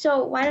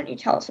 So why don't you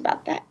tell us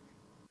about that?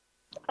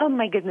 Oh,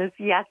 my goodness,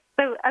 yes.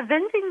 So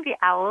Avenging the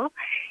Owl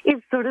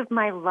is sort of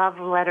my love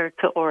letter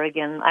to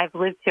Oregon. I've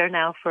lived here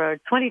now for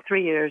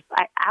 23 years.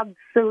 I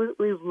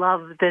absolutely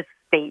love this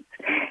state.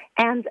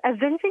 And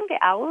Avenging the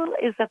Owl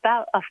is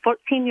about a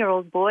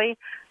 14-year-old boy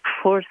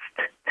forced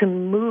to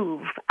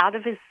move out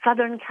of his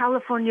Southern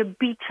California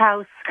beach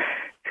house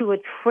to a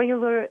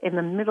trailer in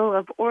the middle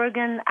of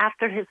Oregon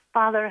after his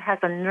father has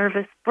a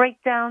nervous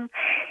breakdown.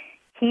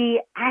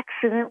 He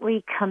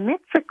accidentally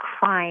commits a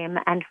crime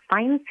and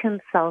finds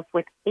himself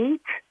with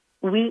 8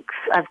 weeks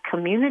of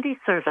community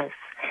service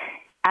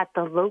at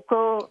the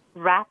local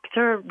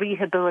Raptor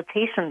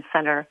Rehabilitation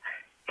Center,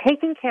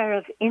 taking care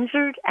of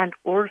injured and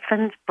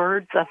orphaned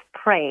birds of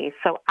prey,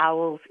 so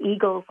owls,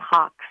 eagles,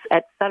 hawks,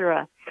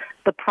 etc.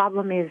 The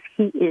problem is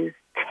he is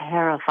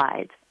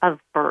terrified of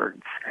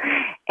birds.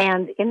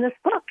 And in this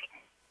book,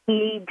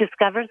 he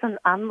discovers an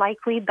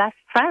unlikely best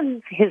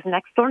friend, his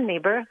next-door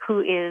neighbor,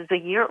 who is a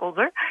year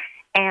older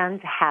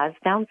and has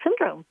Down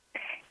syndrome.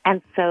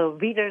 And so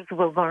readers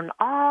will learn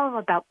all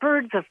about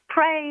birds of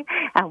prey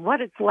and what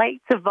it's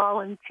like to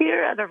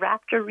volunteer at a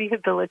Raptor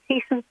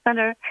Rehabilitation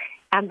Center,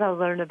 and they'll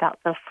learn about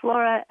the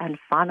flora and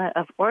fauna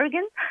of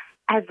Oregon.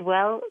 As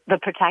well, the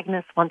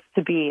protagonist wants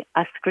to be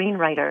a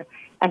screenwriter,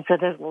 and so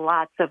there's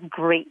lots of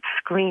great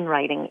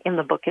screenwriting in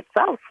the book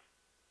itself.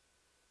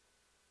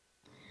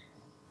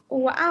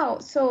 Wow,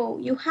 so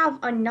you have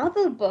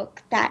another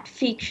book that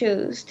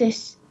features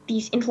these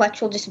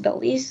intellectual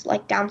disabilities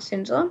like Down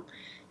syndrome.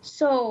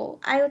 So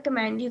I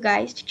recommend you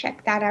guys to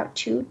check that out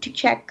too, to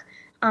check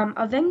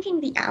Avenging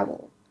the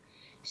Owl.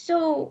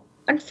 So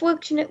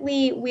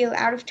unfortunately, we're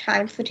out of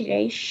time for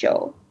today's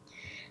show.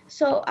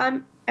 So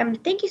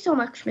thank you so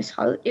much, Miss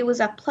Hart. It was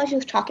a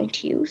pleasure talking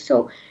to you.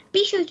 So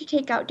be sure to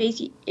check out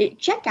Daisy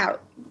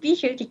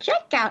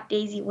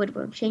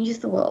Woodworm Changes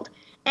the World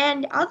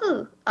and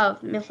other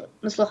of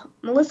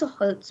Melissa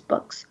Hart's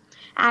books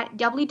at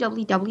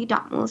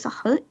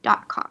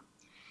www.melissahart.com.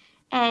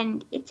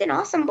 And it's an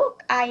awesome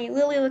book. I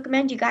really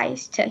recommend you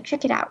guys to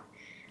check it out.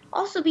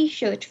 Also be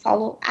sure to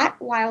follow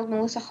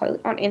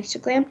 @WildMelissaHart on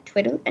Instagram,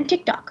 Twitter, and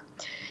TikTok.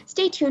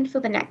 Stay tuned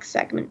for the next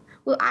segment,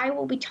 where I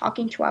will be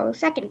talking to our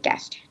second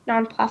guest,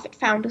 nonprofit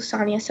founder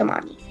Sania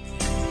Samani.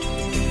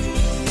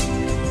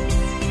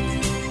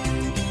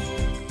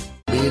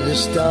 Be the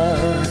star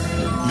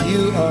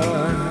you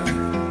are.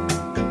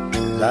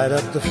 Light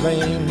up the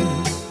flame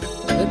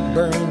that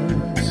burns.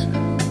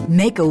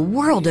 Make a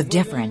world of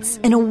difference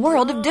in a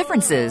world of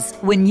differences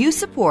when you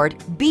support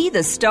Be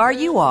the Star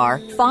You Are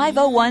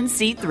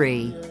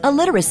 501c3, a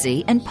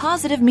literacy and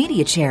positive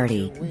media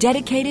charity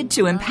dedicated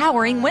to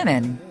empowering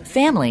women,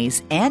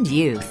 families, and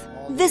youth.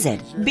 Visit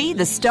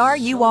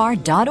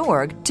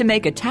BeTheStarYouAre.org to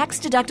make a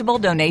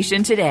tax-deductible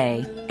donation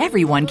today.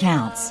 Everyone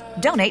counts.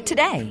 Donate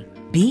today.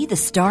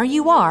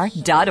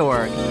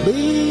 BeTheStarYouAre.org.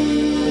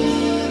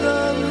 Be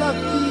the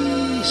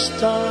lucky star.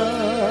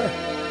 star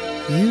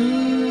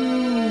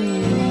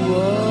you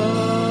are.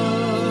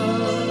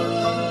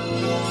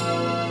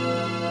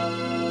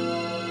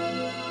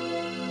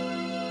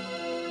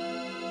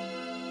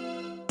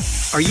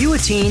 Are you a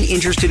teen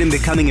interested in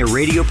becoming a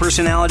radio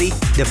personality?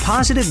 The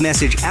Positive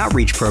Message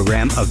Outreach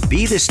Program of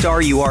Be the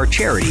Star You Are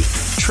charity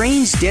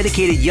trains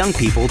dedicated young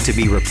people to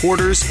be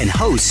reporters and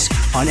hosts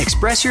on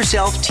Express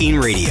Yourself Teen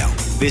Radio.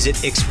 Visit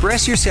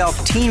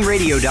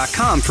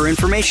expressyourselfteenradio.com for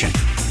information.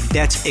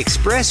 That's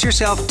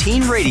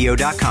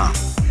expressyourselfteenradio.com.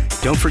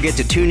 Don't forget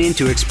to tune in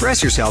to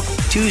Express Yourself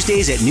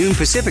Tuesdays at noon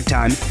Pacific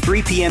Time,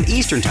 3 p.m.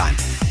 Eastern Time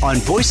on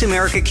Voice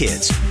America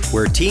Kids,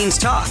 where teens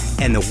talk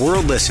and the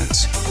world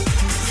listens.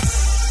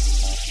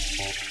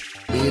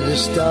 Be the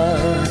star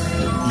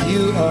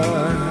you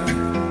are.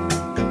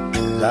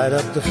 Light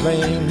up the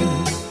flame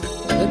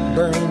that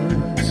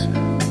burns.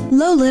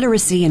 Low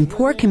literacy and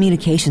poor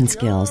communication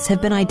skills have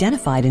been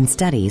identified in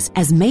studies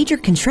as major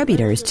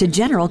contributors to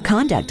general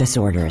conduct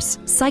disorders,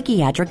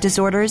 psychiatric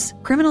disorders,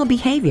 criminal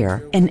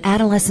behavior, and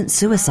adolescent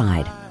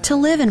suicide. To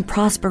live and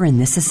prosper in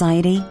this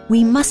society,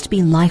 we must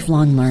be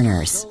lifelong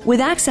learners with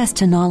access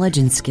to knowledge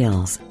and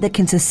skills that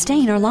can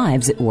sustain our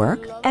lives at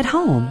work, at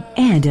home,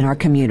 and in our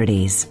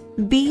communities.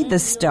 Be the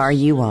Star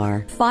You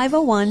Are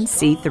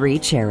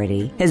 501c3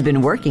 charity has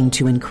been working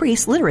to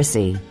increase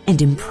literacy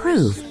and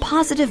improve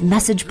positive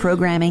message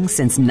programming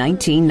since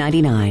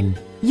 1999.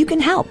 You can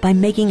help by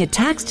making a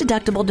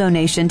tax-deductible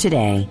donation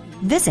today.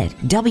 Visit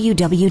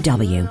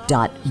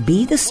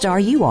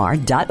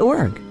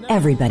www.bethestarur.org.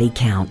 Everybody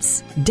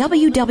counts.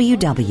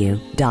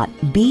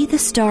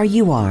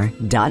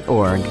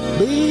 www.bethestarur.org.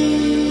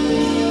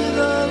 Be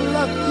the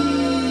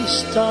lucky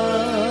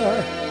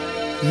star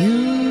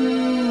you are.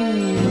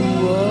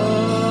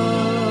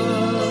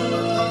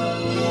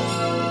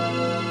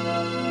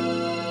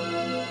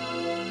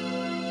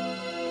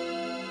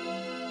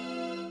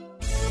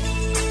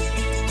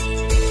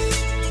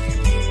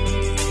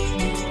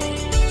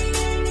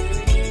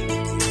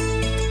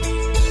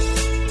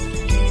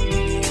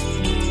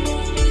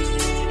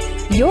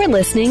 You're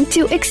listening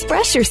to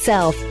Express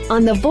Yourself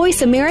on the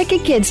Voice America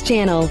Kids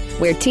channel,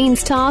 where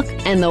teens talk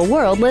and the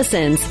world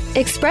listens.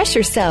 Express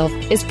Yourself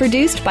is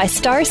produced by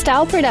Star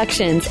Style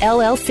Productions,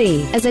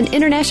 LLC, as an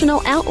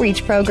international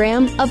outreach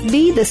program of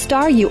Be the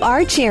Star You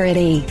Are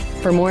charity.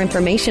 For more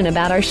information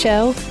about our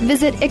show,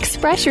 visit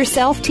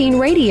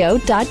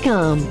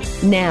expressyourselfteenradio.com.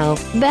 Now,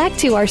 back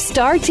to our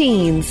Star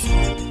Teens.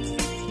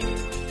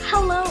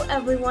 Hello,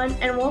 everyone,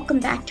 and welcome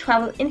back to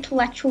our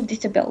Intellectual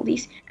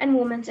Disabilities and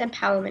Women's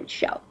Empowerment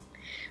show.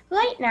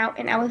 Right now,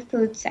 in our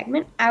third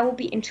segment, I will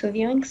be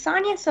interviewing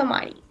Sanya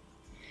Somani.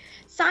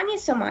 Sanya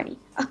Somani,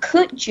 a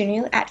current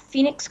junior at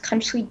Phoenix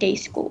Country Day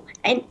School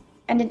and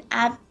an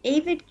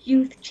avid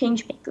youth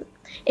changemaker,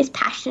 is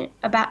passionate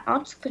about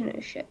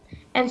entrepreneurship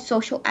and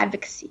social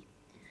advocacy.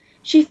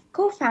 She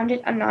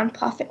co-founded a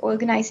nonprofit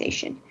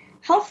organization,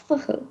 Health for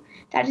Her,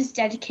 that is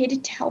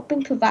dedicated to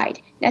helping provide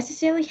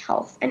necessary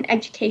health and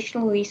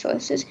educational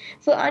resources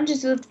for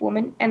undeserved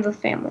women and their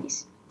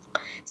families.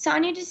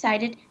 Sanya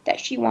decided that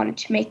she wanted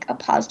to make a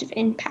positive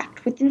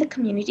impact within the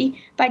community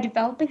by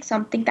developing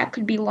something that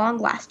could be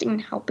long-lasting in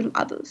helping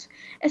others,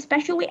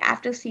 especially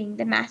after seeing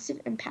the massive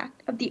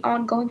impact of the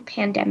ongoing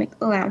pandemic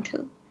around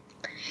her.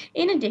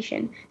 In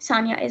addition,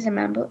 Sanya is a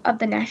member of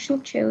the National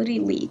Charity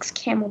League's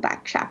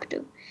Camelback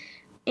chapter,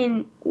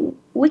 in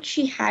which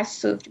she has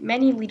served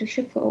many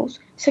leadership roles,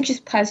 such as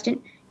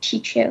president,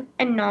 teacher,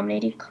 and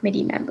nominating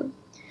committee member.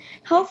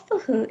 Health for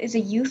Her is a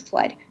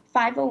youth-led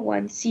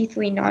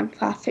 501c3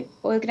 nonprofit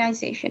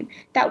organization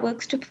that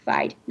works to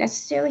provide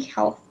necessary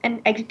health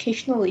and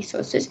educational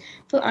resources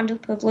for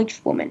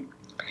underprivileged women.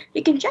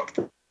 You can check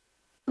the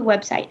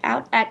website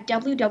out at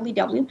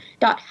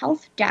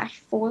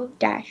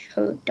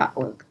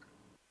www.health-for-her.org.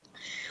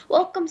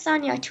 Welcome,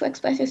 Sanya, to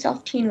Express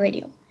Yourself Teen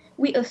Radio.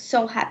 We are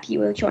so happy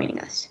you are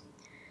joining us.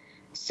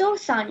 So,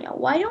 Sanya,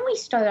 why don't we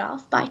start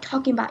off by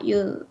talking about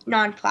your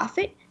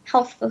nonprofit,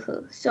 Health for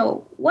Her.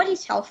 So, what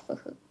is Health for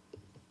Her?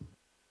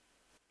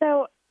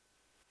 So,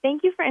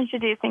 thank you for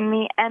introducing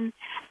me. And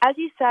as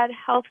you said,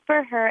 Health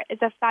for Her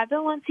is a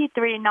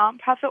 501c3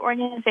 nonprofit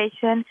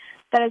organization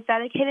that is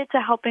dedicated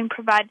to helping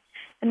provide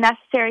the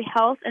necessary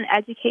health and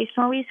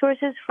educational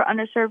resources for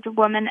underserved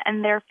women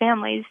and their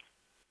families.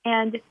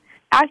 And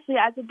actually,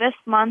 as of this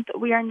month,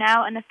 we are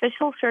now an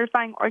official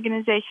certifying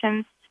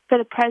organization for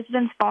the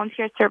President's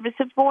Volunteer Service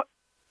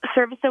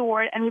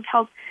Award, and we've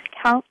held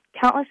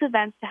countless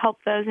events to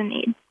help those in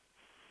need.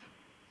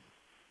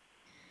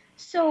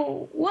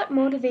 So, what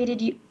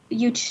motivated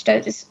you to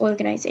start this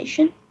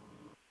organization?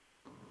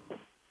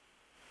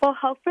 Well,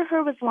 Health for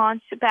Her was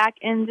launched back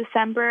in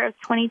December of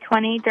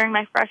 2020 during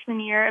my freshman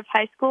year of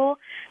high school,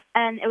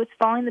 and it was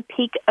following the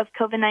peak of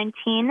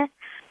COVID-19.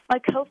 My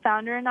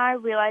co-founder and I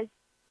realized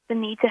the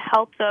need to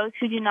help those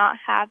who do not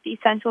have the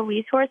essential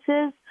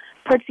resources,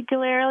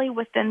 particularly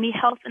within the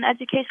health and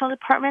educational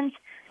departments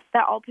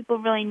that all people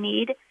really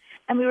need.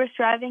 And we were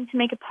striving to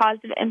make a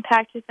positive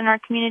impact within our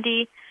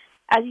community,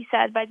 as you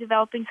said, by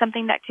developing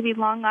something that could be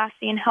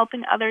long-lasting and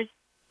helping others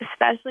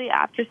especially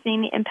after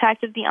seeing the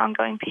impact of the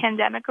ongoing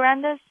pandemic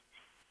around us.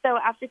 So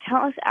after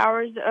countless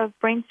hours of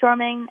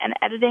brainstorming and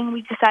editing,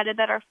 we decided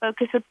that our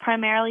focus would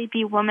primarily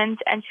be women's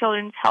and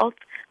children's health,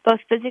 both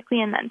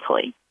physically and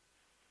mentally.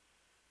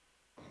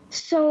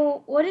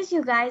 So what is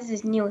your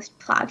guys' newest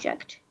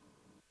project?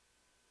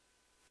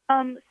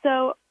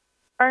 So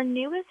our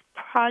newest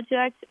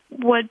project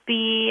would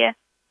be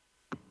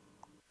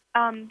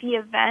the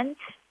event.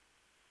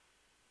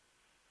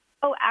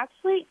 Oh,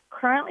 actually,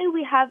 currently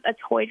we have a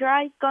toy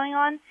drive going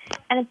on,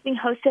 and it's being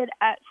hosted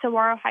at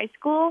Saguaro High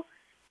School.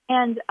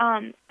 And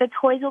the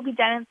toys will be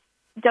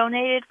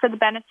donated for the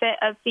benefit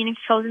of Phoenix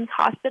Children's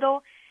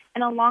Hospital.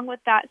 And along with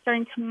that,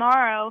 starting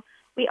tomorrow,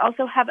 we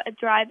also have a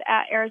drive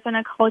at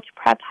Arizona College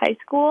Prep High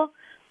School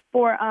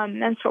for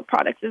menstrual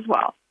products as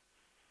well.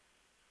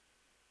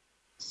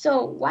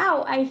 So,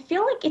 wow, I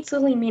feel like it's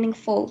really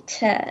meaningful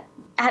to,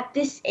 at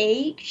this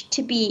age,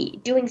 to be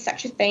doing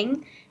such a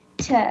thing,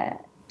 to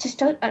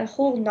start a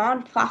whole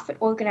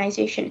non-profit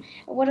organization.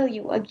 What are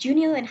you, a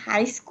junior in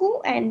high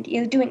school, and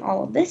you're doing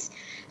all of this?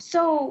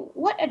 So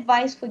what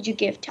advice would you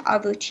give to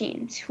other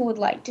teens who would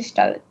like to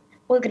start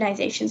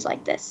organizations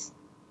like this?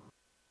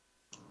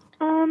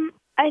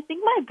 I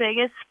think my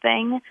biggest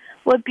thing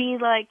would be,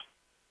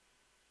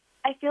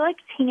 I feel like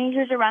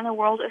teenagers around the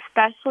world,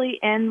 especially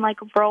in,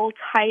 rural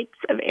types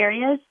of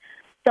areas,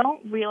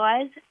 don't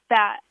realize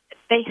that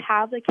they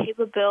have the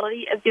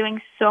capability of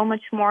doing so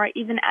much more,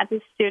 even as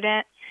a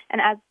student and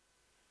as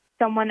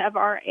someone of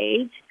our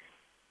age.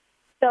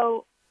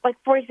 So,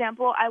 for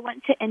example, I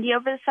went to India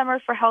over the summer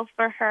for Health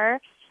for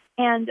Her,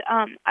 and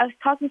I was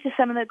talking to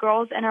some of the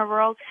girls in a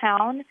rural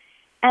town,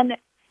 and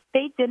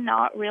they did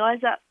not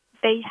realize that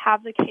they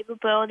have the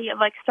capability of,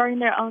 starting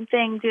their own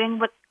thing, doing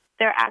what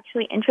they're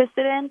actually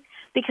interested in,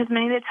 because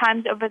many of the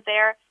times over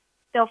there,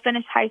 they'll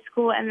finish high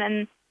school and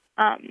then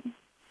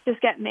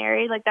just get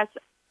married.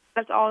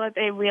 That's all that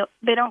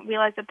they don't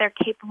realize that they're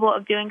capable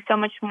of doing so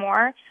much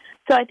more.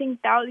 So I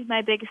think that would be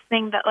my biggest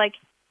thing, that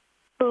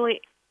truly,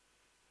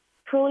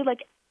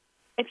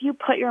 if you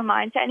put your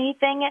mind to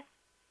anything,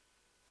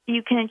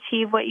 you can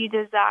achieve what you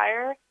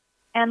desire.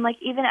 And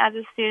even as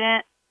a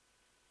student,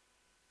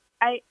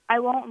 I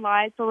won't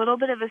lie, it's a little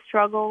bit of a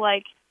struggle,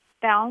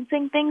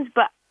 balancing things,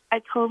 but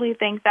I totally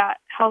think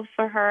that Health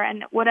for Her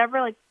and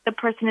whatever the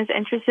person is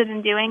interested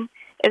in doing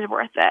is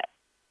worth it.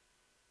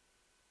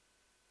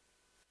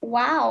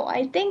 Wow,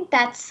 I think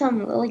that's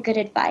some really good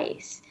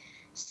advice.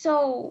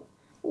 So,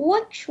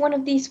 which one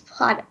of these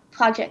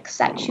projects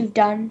that you've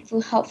done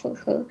through Health for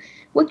Her,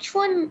 which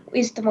one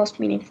is the most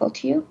meaningful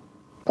to you,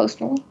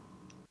 personally?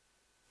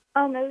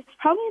 It was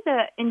probably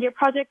the India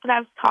project that I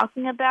was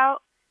talking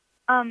about.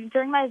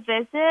 During my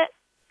visit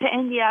to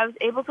India, I was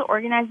able to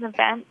organize an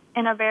event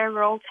in a very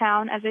rural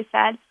town, as I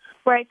said,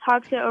 where I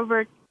talked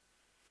to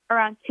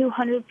around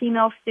 200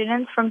 female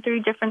students from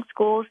 3 different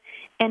schools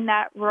in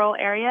that rural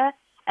area.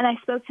 And I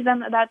spoke to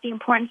them about the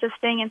importance of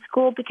staying in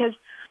school, because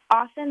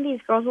often these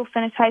girls will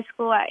finish high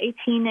school at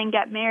 18 and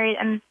get married,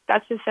 and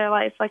that's just their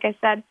life, like I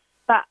said.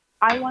 But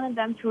I wanted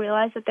them to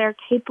realize that they're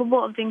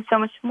capable of doing so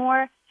much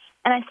more.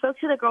 And I spoke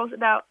to the girls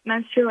about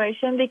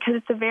menstruation, because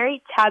it's a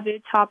very taboo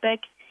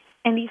topic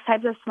in these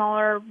types of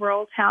smaller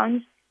rural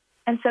towns.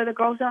 And so the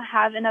girls don't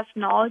have enough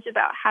knowledge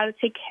about how to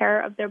take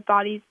care of their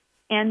bodies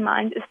and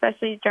minds,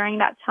 especially during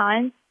that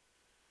time.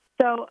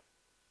 So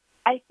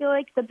I feel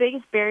like the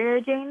biggest barrier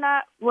to doing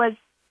that was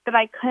that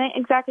I couldn't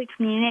exactly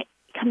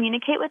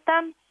communicate with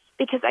them,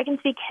 because I can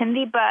speak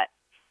Hindi, but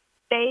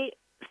they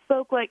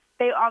spoke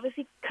they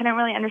obviously couldn't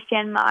really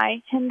understand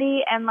my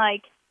Hindi, and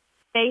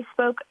they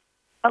spoke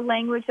a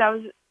language that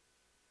was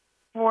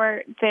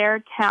for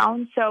their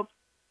town. So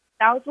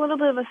that was a little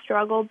bit of a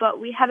struggle, but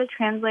we had a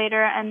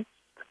translator, and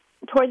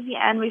towards the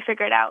end we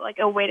figured out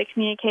a way to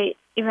communicate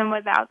even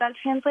without that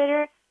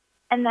translator.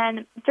 And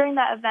then during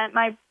that event,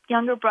 my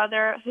younger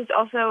brother, who's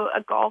also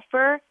a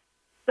golfer,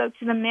 spoke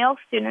to the male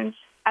students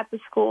at the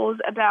schools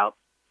about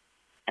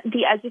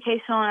the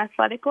educational and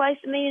athletic life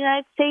in the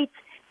United States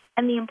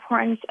and the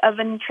importance of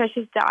a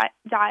nutritious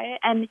diet.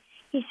 And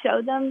he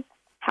showed them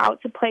how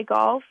to play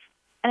golf.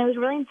 And it was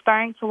really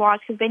inspiring to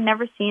watch, because they'd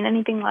never seen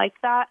anything like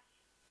that.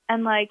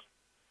 And my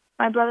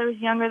brother was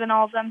younger than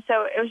all of them,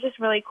 so it was just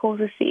really cool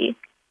to see.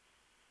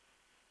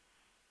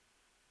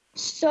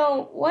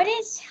 So what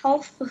is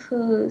Health for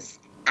Her's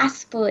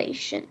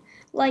aspiration?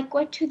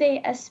 What do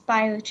they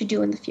aspire to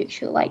do in the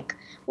future?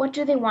 What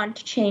do they want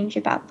to change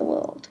about the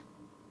world?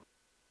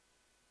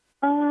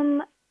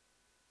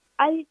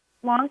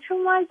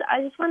 Long-term wise,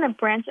 I just want to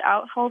branch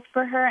out Health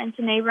for Her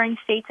into neighboring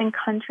states and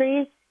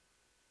countries,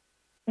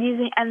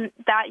 using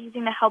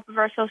the help of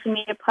our social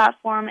media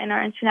platform and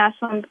our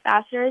international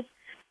ambassadors.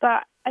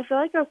 But I feel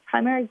like our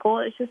primary goal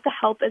is just to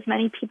help as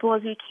many people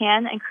as we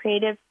can and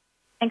create a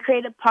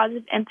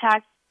positive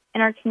impact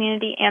in our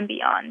community and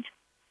beyond.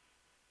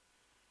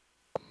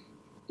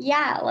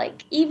 Yeah,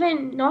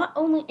 even not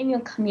only in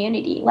your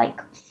community,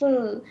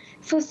 for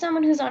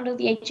someone who's under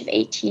the age of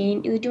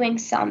 18, you're doing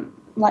some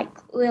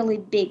really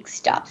big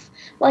stuff.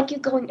 You're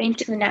going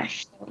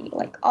internationally,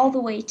 all the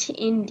way to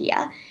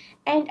India.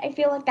 And I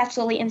feel like that's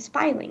really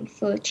inspiring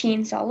for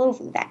teens all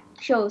over. That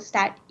shows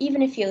that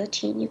even if you're a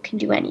teen, you can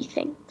do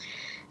anything.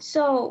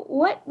 So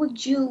what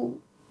would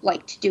you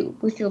like to do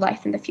with your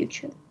life in the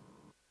future?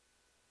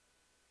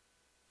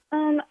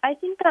 I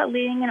think that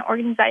leading an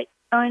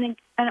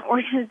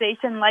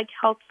organization like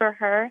Health for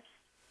Her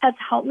has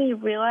helped me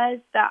realize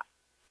that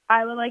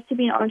I would like to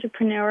be an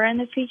entrepreneur in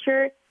the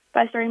future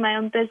by starting my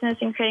own business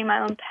and creating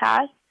my own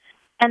path.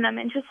 And I'm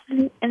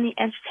interested in the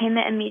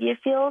entertainment and media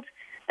field,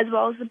 as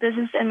well as the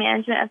business and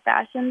management of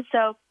fashion.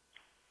 So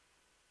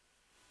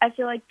I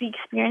feel like the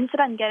experience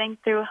that I'm getting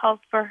through Health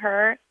for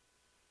Her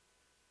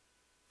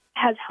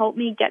has helped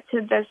me get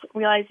to this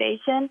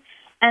realization.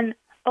 And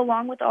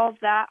along with all of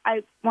that,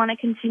 I want to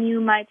continue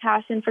my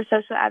passion for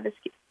social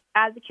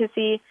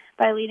advocacy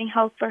by leading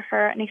Health for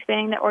Her and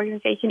expanding the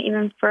organization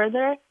even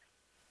further.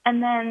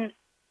 And then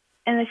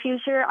in the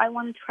future, I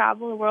want to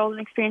travel the world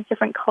and experience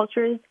different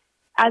cultures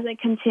as I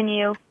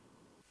continue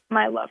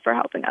my love for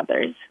helping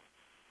others.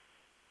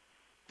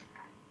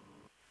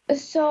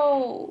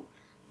 So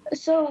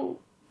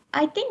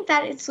I think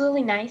that it's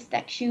really nice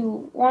that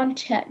you want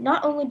to,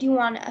 not only do you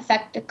want to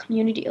affect the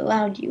community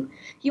around you,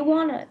 you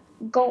want to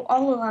go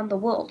all around the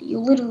world. You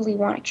literally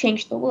want to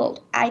change the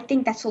world. I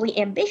think that's really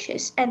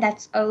ambitious, and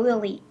that's a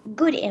really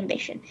good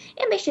ambition.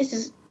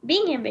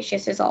 Being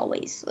ambitious is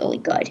always really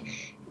good.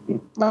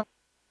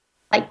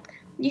 Like,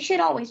 you should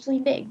always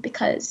dream big,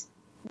 because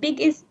big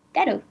is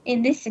better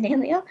in this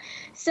scenario.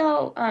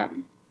 So,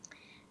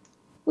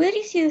 where do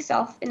you see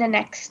yourself in the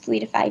next 3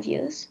 to 5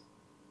 years?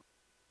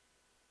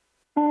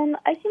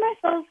 I see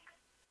myself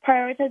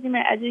prioritizing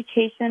my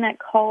education at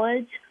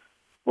college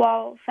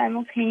while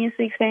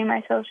simultaneously expanding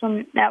my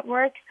social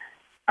network.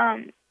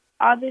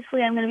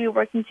 Obviously, I'm going to be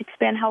working to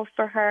expand Health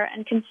for Her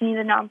and continue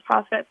the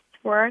nonprofit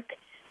work.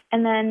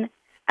 And then,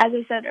 as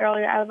I said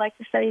earlier, I would like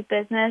to study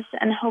business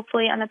and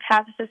hopefully on the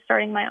path to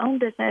starting my own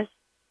business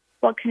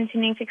while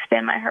continuing to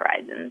expand my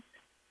horizons.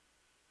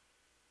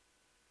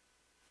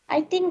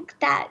 I think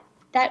that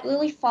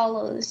really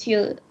follows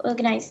your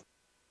organization's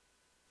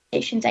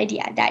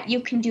idea that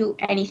you can do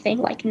anything,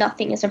 like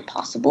nothing is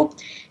impossible.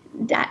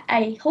 That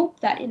I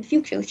hope that in the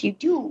future, if you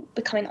do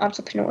become an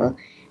entrepreneur,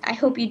 I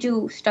hope you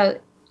do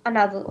start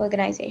another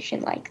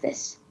organization like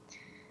this.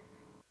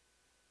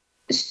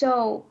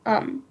 So,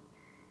 how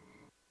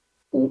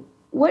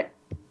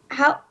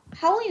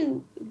will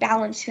you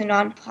balance your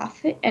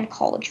nonprofit and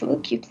college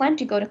work? You plan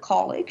to go to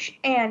college,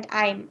 and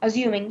I'm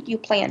assuming you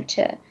plan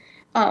to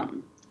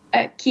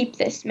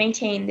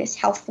maintain this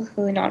Health for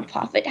Her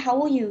nonprofit. How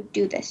will you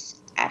do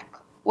this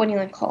when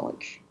you're in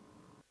college?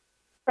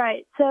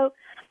 Right. So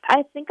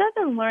I think I've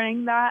been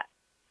learning that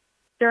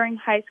during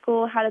high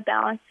school, how to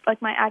balance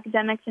like my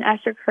academics and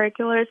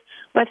extracurriculars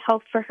with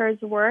Health for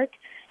Her's work.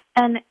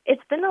 And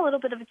it's been a little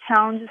bit of a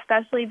challenge,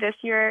 especially this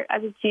year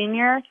as a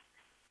junior.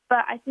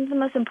 But I think the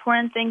most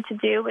important thing to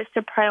do is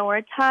to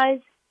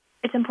prioritize.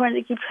 It's important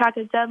to keep track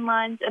of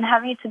deadlines, and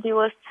having a to-do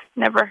list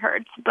never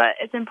hurts. But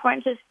it's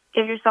important to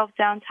give yourself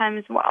downtime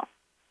as well.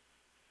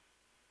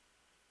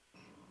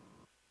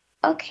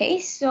 Okay,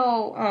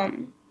 so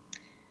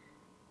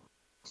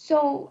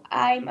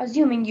I'm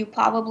assuming you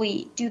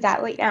probably do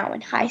that right now in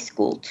high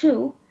school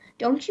too,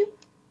 don't you?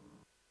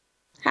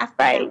 Have to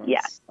balance,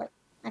 yeah. Like,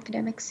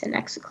 academics and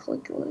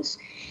extracurriculars.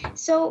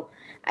 So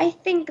I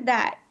think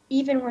that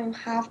even when you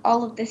have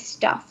all of this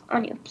stuff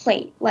on your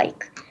plate,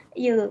 like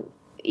you're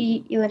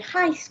in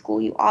high school,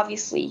 you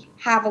obviously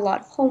have a lot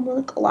of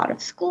homework, a lot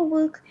of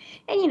schoolwork,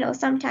 and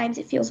sometimes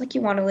it feels like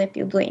you want to rip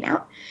your brain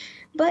out.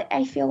 But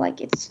I feel like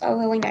it's a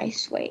really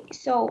nice way.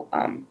 So,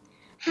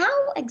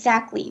 how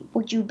exactly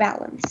would you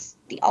balance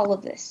all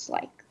of this,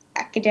 like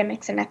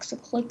academics and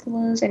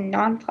extracurriculars and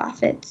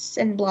nonprofits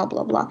and blah,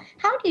 blah, blah?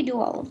 How do you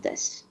do all of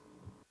this?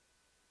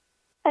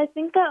 I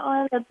think that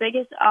one of the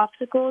biggest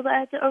obstacles I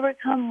had to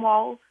overcome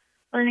while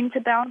learning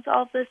to balance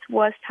all of this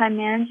was time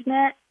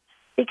management,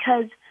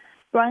 because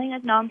running a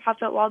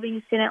nonprofit while being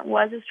a student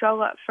was a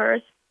struggle at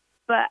first.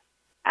 But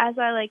as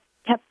I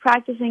kept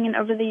practicing, and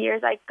over the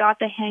years I got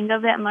the hang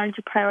of it and learned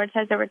to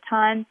prioritize over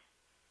time.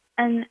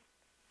 And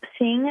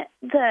it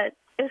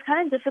was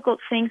kind of difficult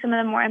seeing some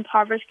of the more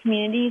impoverished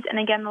communities, and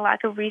again, the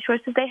lack of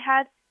resources they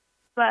had.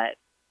 But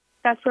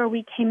that's where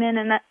we came in,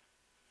 and that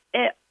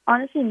it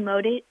honestly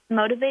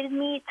motivated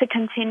me to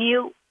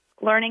continue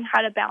learning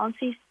how to balance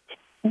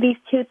these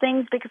two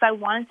things, because I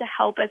wanted to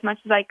help as much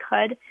as I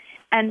could.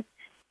 And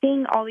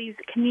seeing all these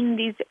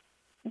communities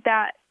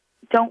that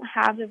don't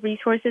have the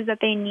resources that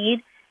they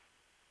need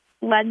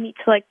led me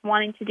to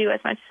wanting to do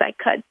as much as I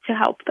could to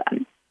help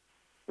them.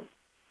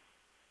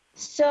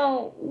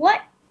 So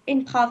what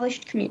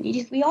impoverished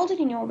communities, we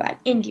already know about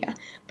India,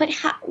 but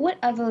what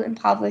other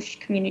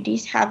impoverished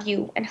communities have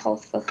you and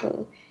Health for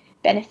Her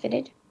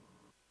benefited?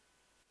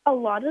 A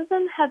lot of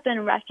them have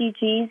been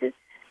refugees,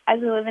 as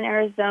we live in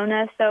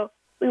Arizona. So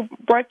we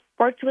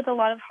worked with a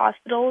lot of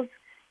hospitals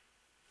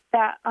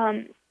that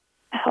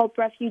help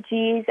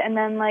refugees, and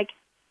then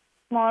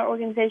smaller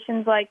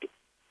organizations like,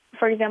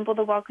 for example,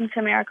 the Welcome to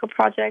America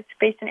Project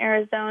based in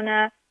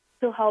Arizona,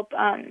 who help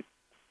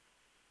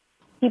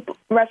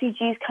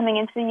refugees coming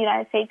into the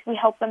United States. We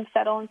help them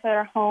settle into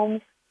their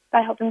homes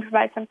by helping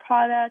provide some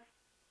products.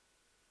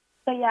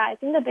 So yeah, I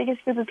think the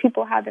biggest group of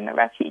people have been the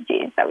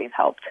refugees that we've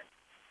helped.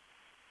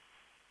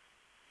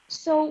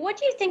 So what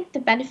do you think the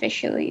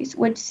beneficiaries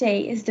would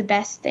say is the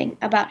best thing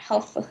about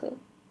Health for Her?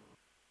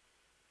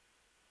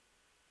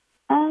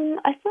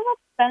 I feel like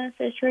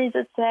beneficiaries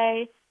would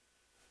say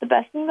the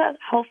best thing about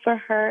Health for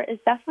Her is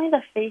definitely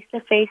the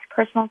face-to-face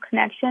personal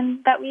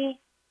connection that we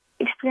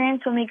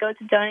experience when we go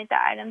to donate the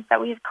items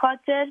that we've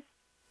collected,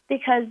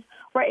 because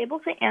we're able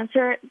to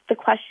answer the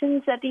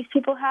questions that these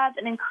people have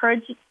and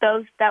encourage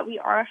those that we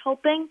are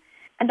helping,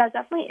 and that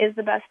definitely is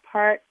the best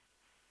part.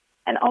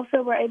 And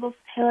also we're able to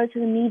tailor to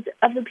the needs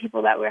of the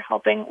people that we're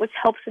helping, which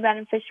helps the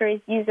beneficiaries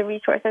use the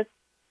resources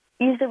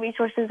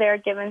they are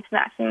given to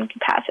maximum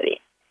capacity.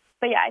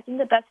 But yeah, I think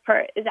the best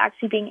part is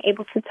actually being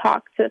able to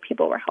talk to the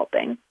people we're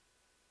helping.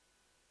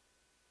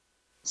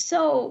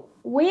 So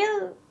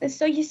you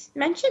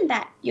mentioned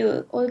that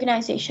your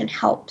organization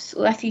helps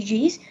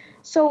refugees.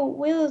 So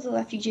where are the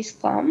refugees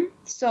from?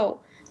 So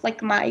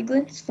like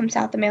migrants from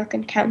South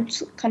American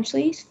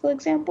countries, for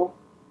example?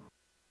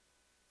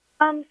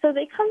 So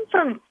they come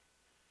from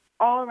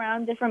all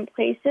around different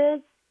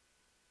places.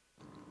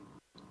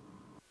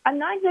 I'm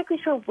not exactly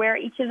sure where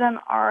each of them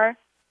are,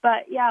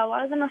 but yeah, a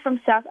lot of them are from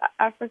South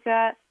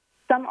Africa.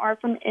 Some are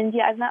from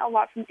India. I've met a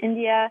lot from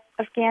India,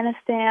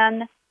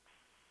 Afghanistan.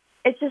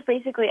 It's just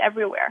basically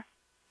everywhere,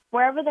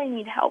 wherever they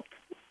need help.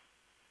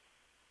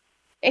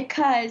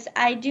 Because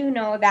I do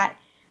know that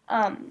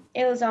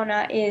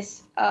Arizona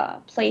is a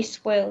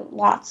place where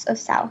lots of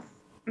South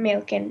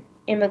American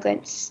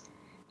immigrants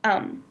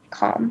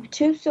come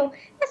to, so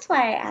that's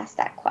why I asked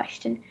that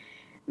question.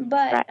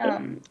 But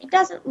it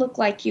doesn't look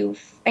like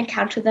you've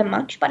encountered them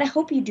much, but I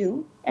hope you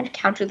do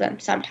encounter them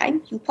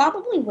sometime. You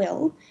probably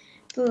will,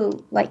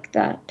 through like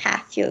the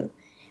path your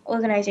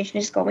organization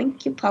is going.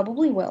 You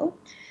probably will.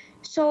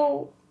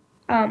 So,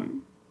 how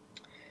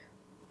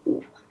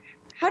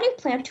do you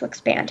plan to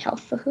expand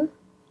Health for Her?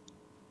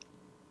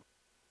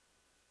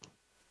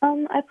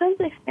 I plan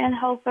to expand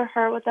Health for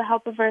Her with the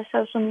help of our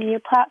social media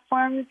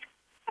platforms,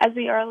 as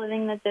we are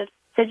living in the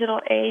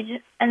digital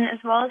age, and as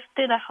well as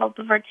through the help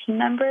of our team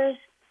members.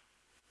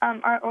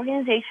 Our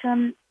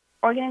organizational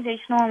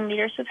and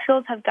leadership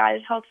skills have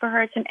guided Health for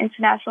Her to an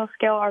international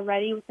scale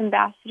already, with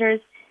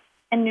ambassadors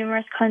in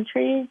numerous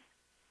countries.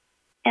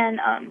 And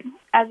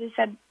as I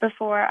said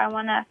before,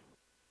 I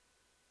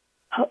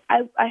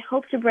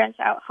hope to branch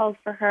out Health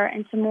for Her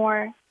into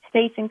more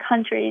states and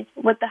countries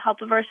with the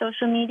help of our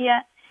social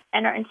media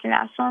and our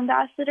international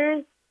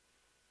ambassadors.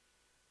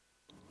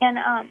 And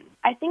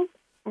I think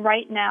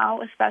right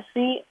now,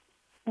 especially,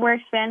 we're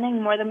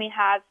expanding more than we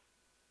have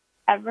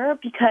ever,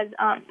 because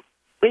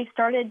we've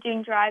started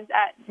doing drives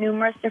at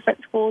numerous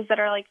different schools that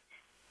are like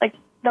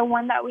the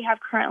one that we have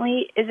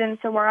currently is in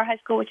Saguaro High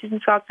School, which is in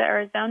Scottsdale,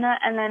 Arizona,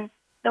 and then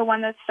the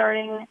one that's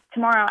starting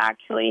tomorrow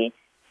actually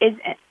is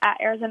at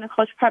Arizona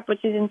College Prep,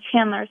 which is in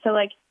Chandler. So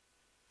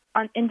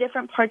in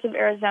different parts of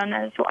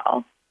Arizona as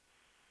well.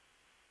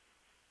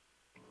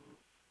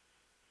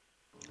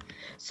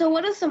 So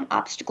what are some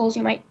obstacles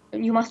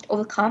you must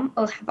overcome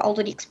or have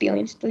already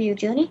experienced through your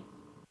journey?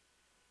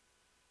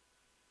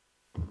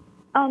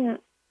 I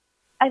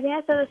think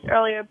I said this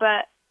earlier,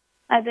 but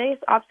my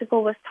biggest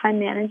obstacle was time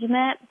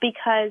management,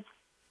 because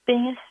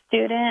being a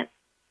student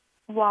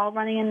while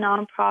running a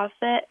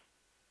nonprofit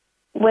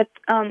with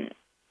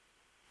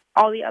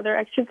all the other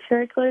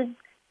extracurriculars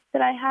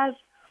that I have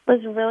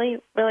was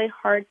really, really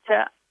hard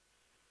to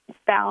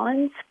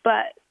balance.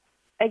 But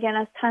again,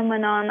 as time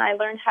went on, I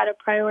learned how to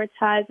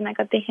prioritize and I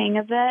got the hang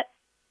of it.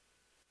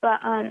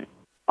 But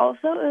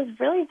also it was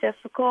really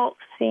difficult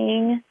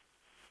seeing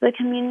the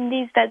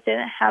communities that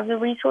didn't have the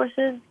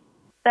resources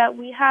that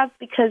we have,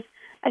 because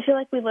I feel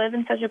like we live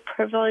in such a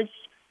privileged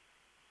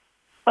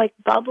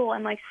bubble,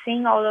 and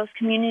seeing all those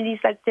communities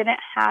that didn't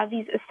have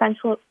these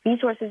essential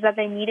resources that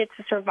they needed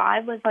to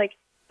survive was it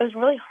was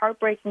really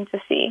heartbreaking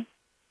to see.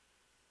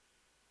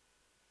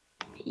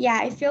 Yeah,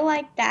 I feel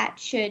like that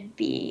should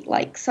be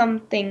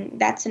something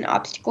that's an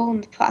obstacle in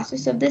the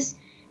process of this,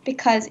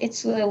 because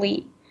it's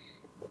really,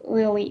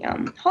 really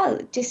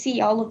hard to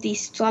see all of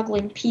these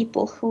struggling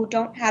people who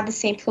don't have the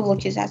same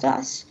privileges as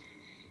us.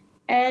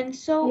 And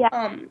so,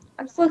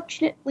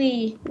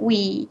 unfortunately,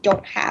 we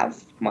don't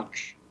have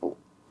much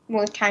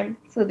more time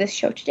for this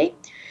show today.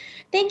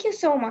 Thank you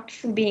so much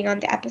for being on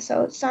the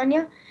episode,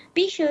 Sonia.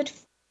 Be sure to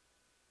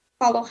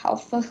follow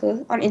Health for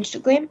Her on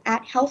Instagram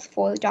at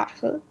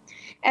health4.her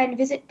and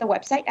visit the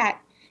website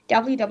at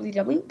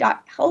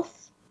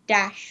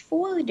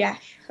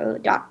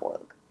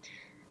www.health-for-her.org.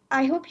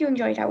 I hope you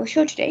enjoyed our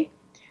show today.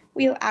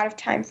 We are out of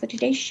time for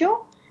today's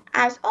show.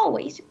 As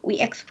always,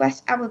 we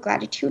express our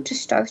gratitude to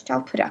Star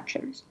Style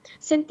Productions,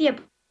 Cynthia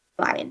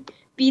Bryan,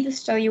 Be the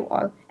Star You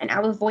Are, and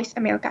our Voice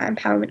America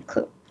Empowerment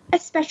crew,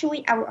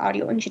 especially our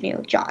audio engineer,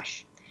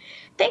 Josh.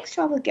 Thanks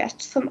to our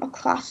guests from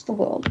across the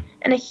world,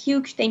 and a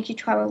huge thank you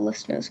to our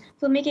listeners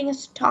for making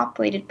us a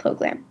top-rated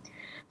program.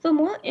 For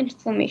more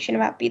information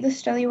about Be the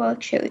Star You Are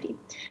charity,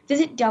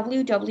 visit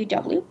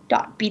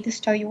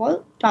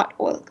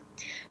www.bethestaryouare.org.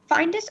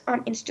 Find us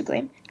on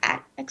Instagram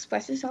at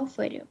Express Yourself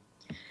Radio.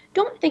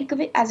 Don't think of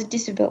it as a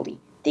disability.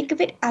 Think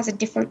of it as a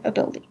different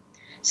ability.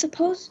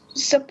 Support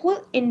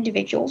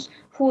individuals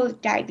who are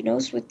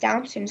diagnosed with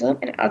Down syndrome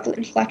and other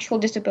intellectual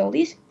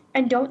disabilities,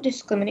 and don't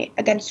discriminate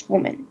against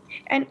women,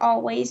 and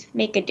always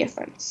make a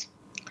difference.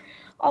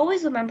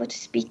 Always remember to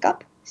speak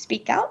up,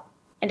 speak out,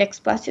 and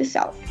express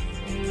yourself.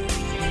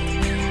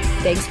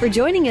 Thanks for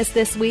joining us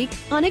this week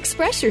on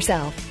Express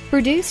Yourself,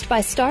 produced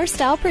by Star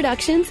Style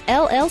Productions,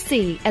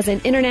 LLC, as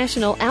an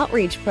international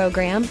outreach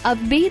program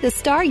of Be the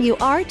Star You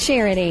Are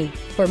charity.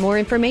 For more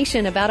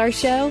information about our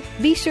show,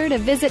 be sure to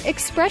visit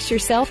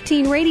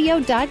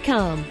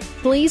ExpressYourselfTeenRadio.com.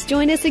 Please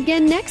join us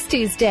again next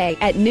Tuesday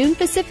at noon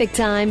Pacific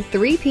Time,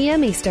 3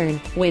 p.m. Eastern,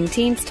 when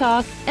teens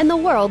talk and the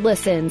world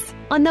listens,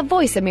 on the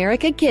Voice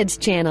America Kids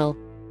channel.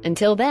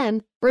 Until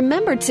then,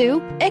 remember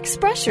to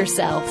express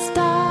yourself.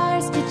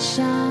 Stars could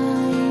shine.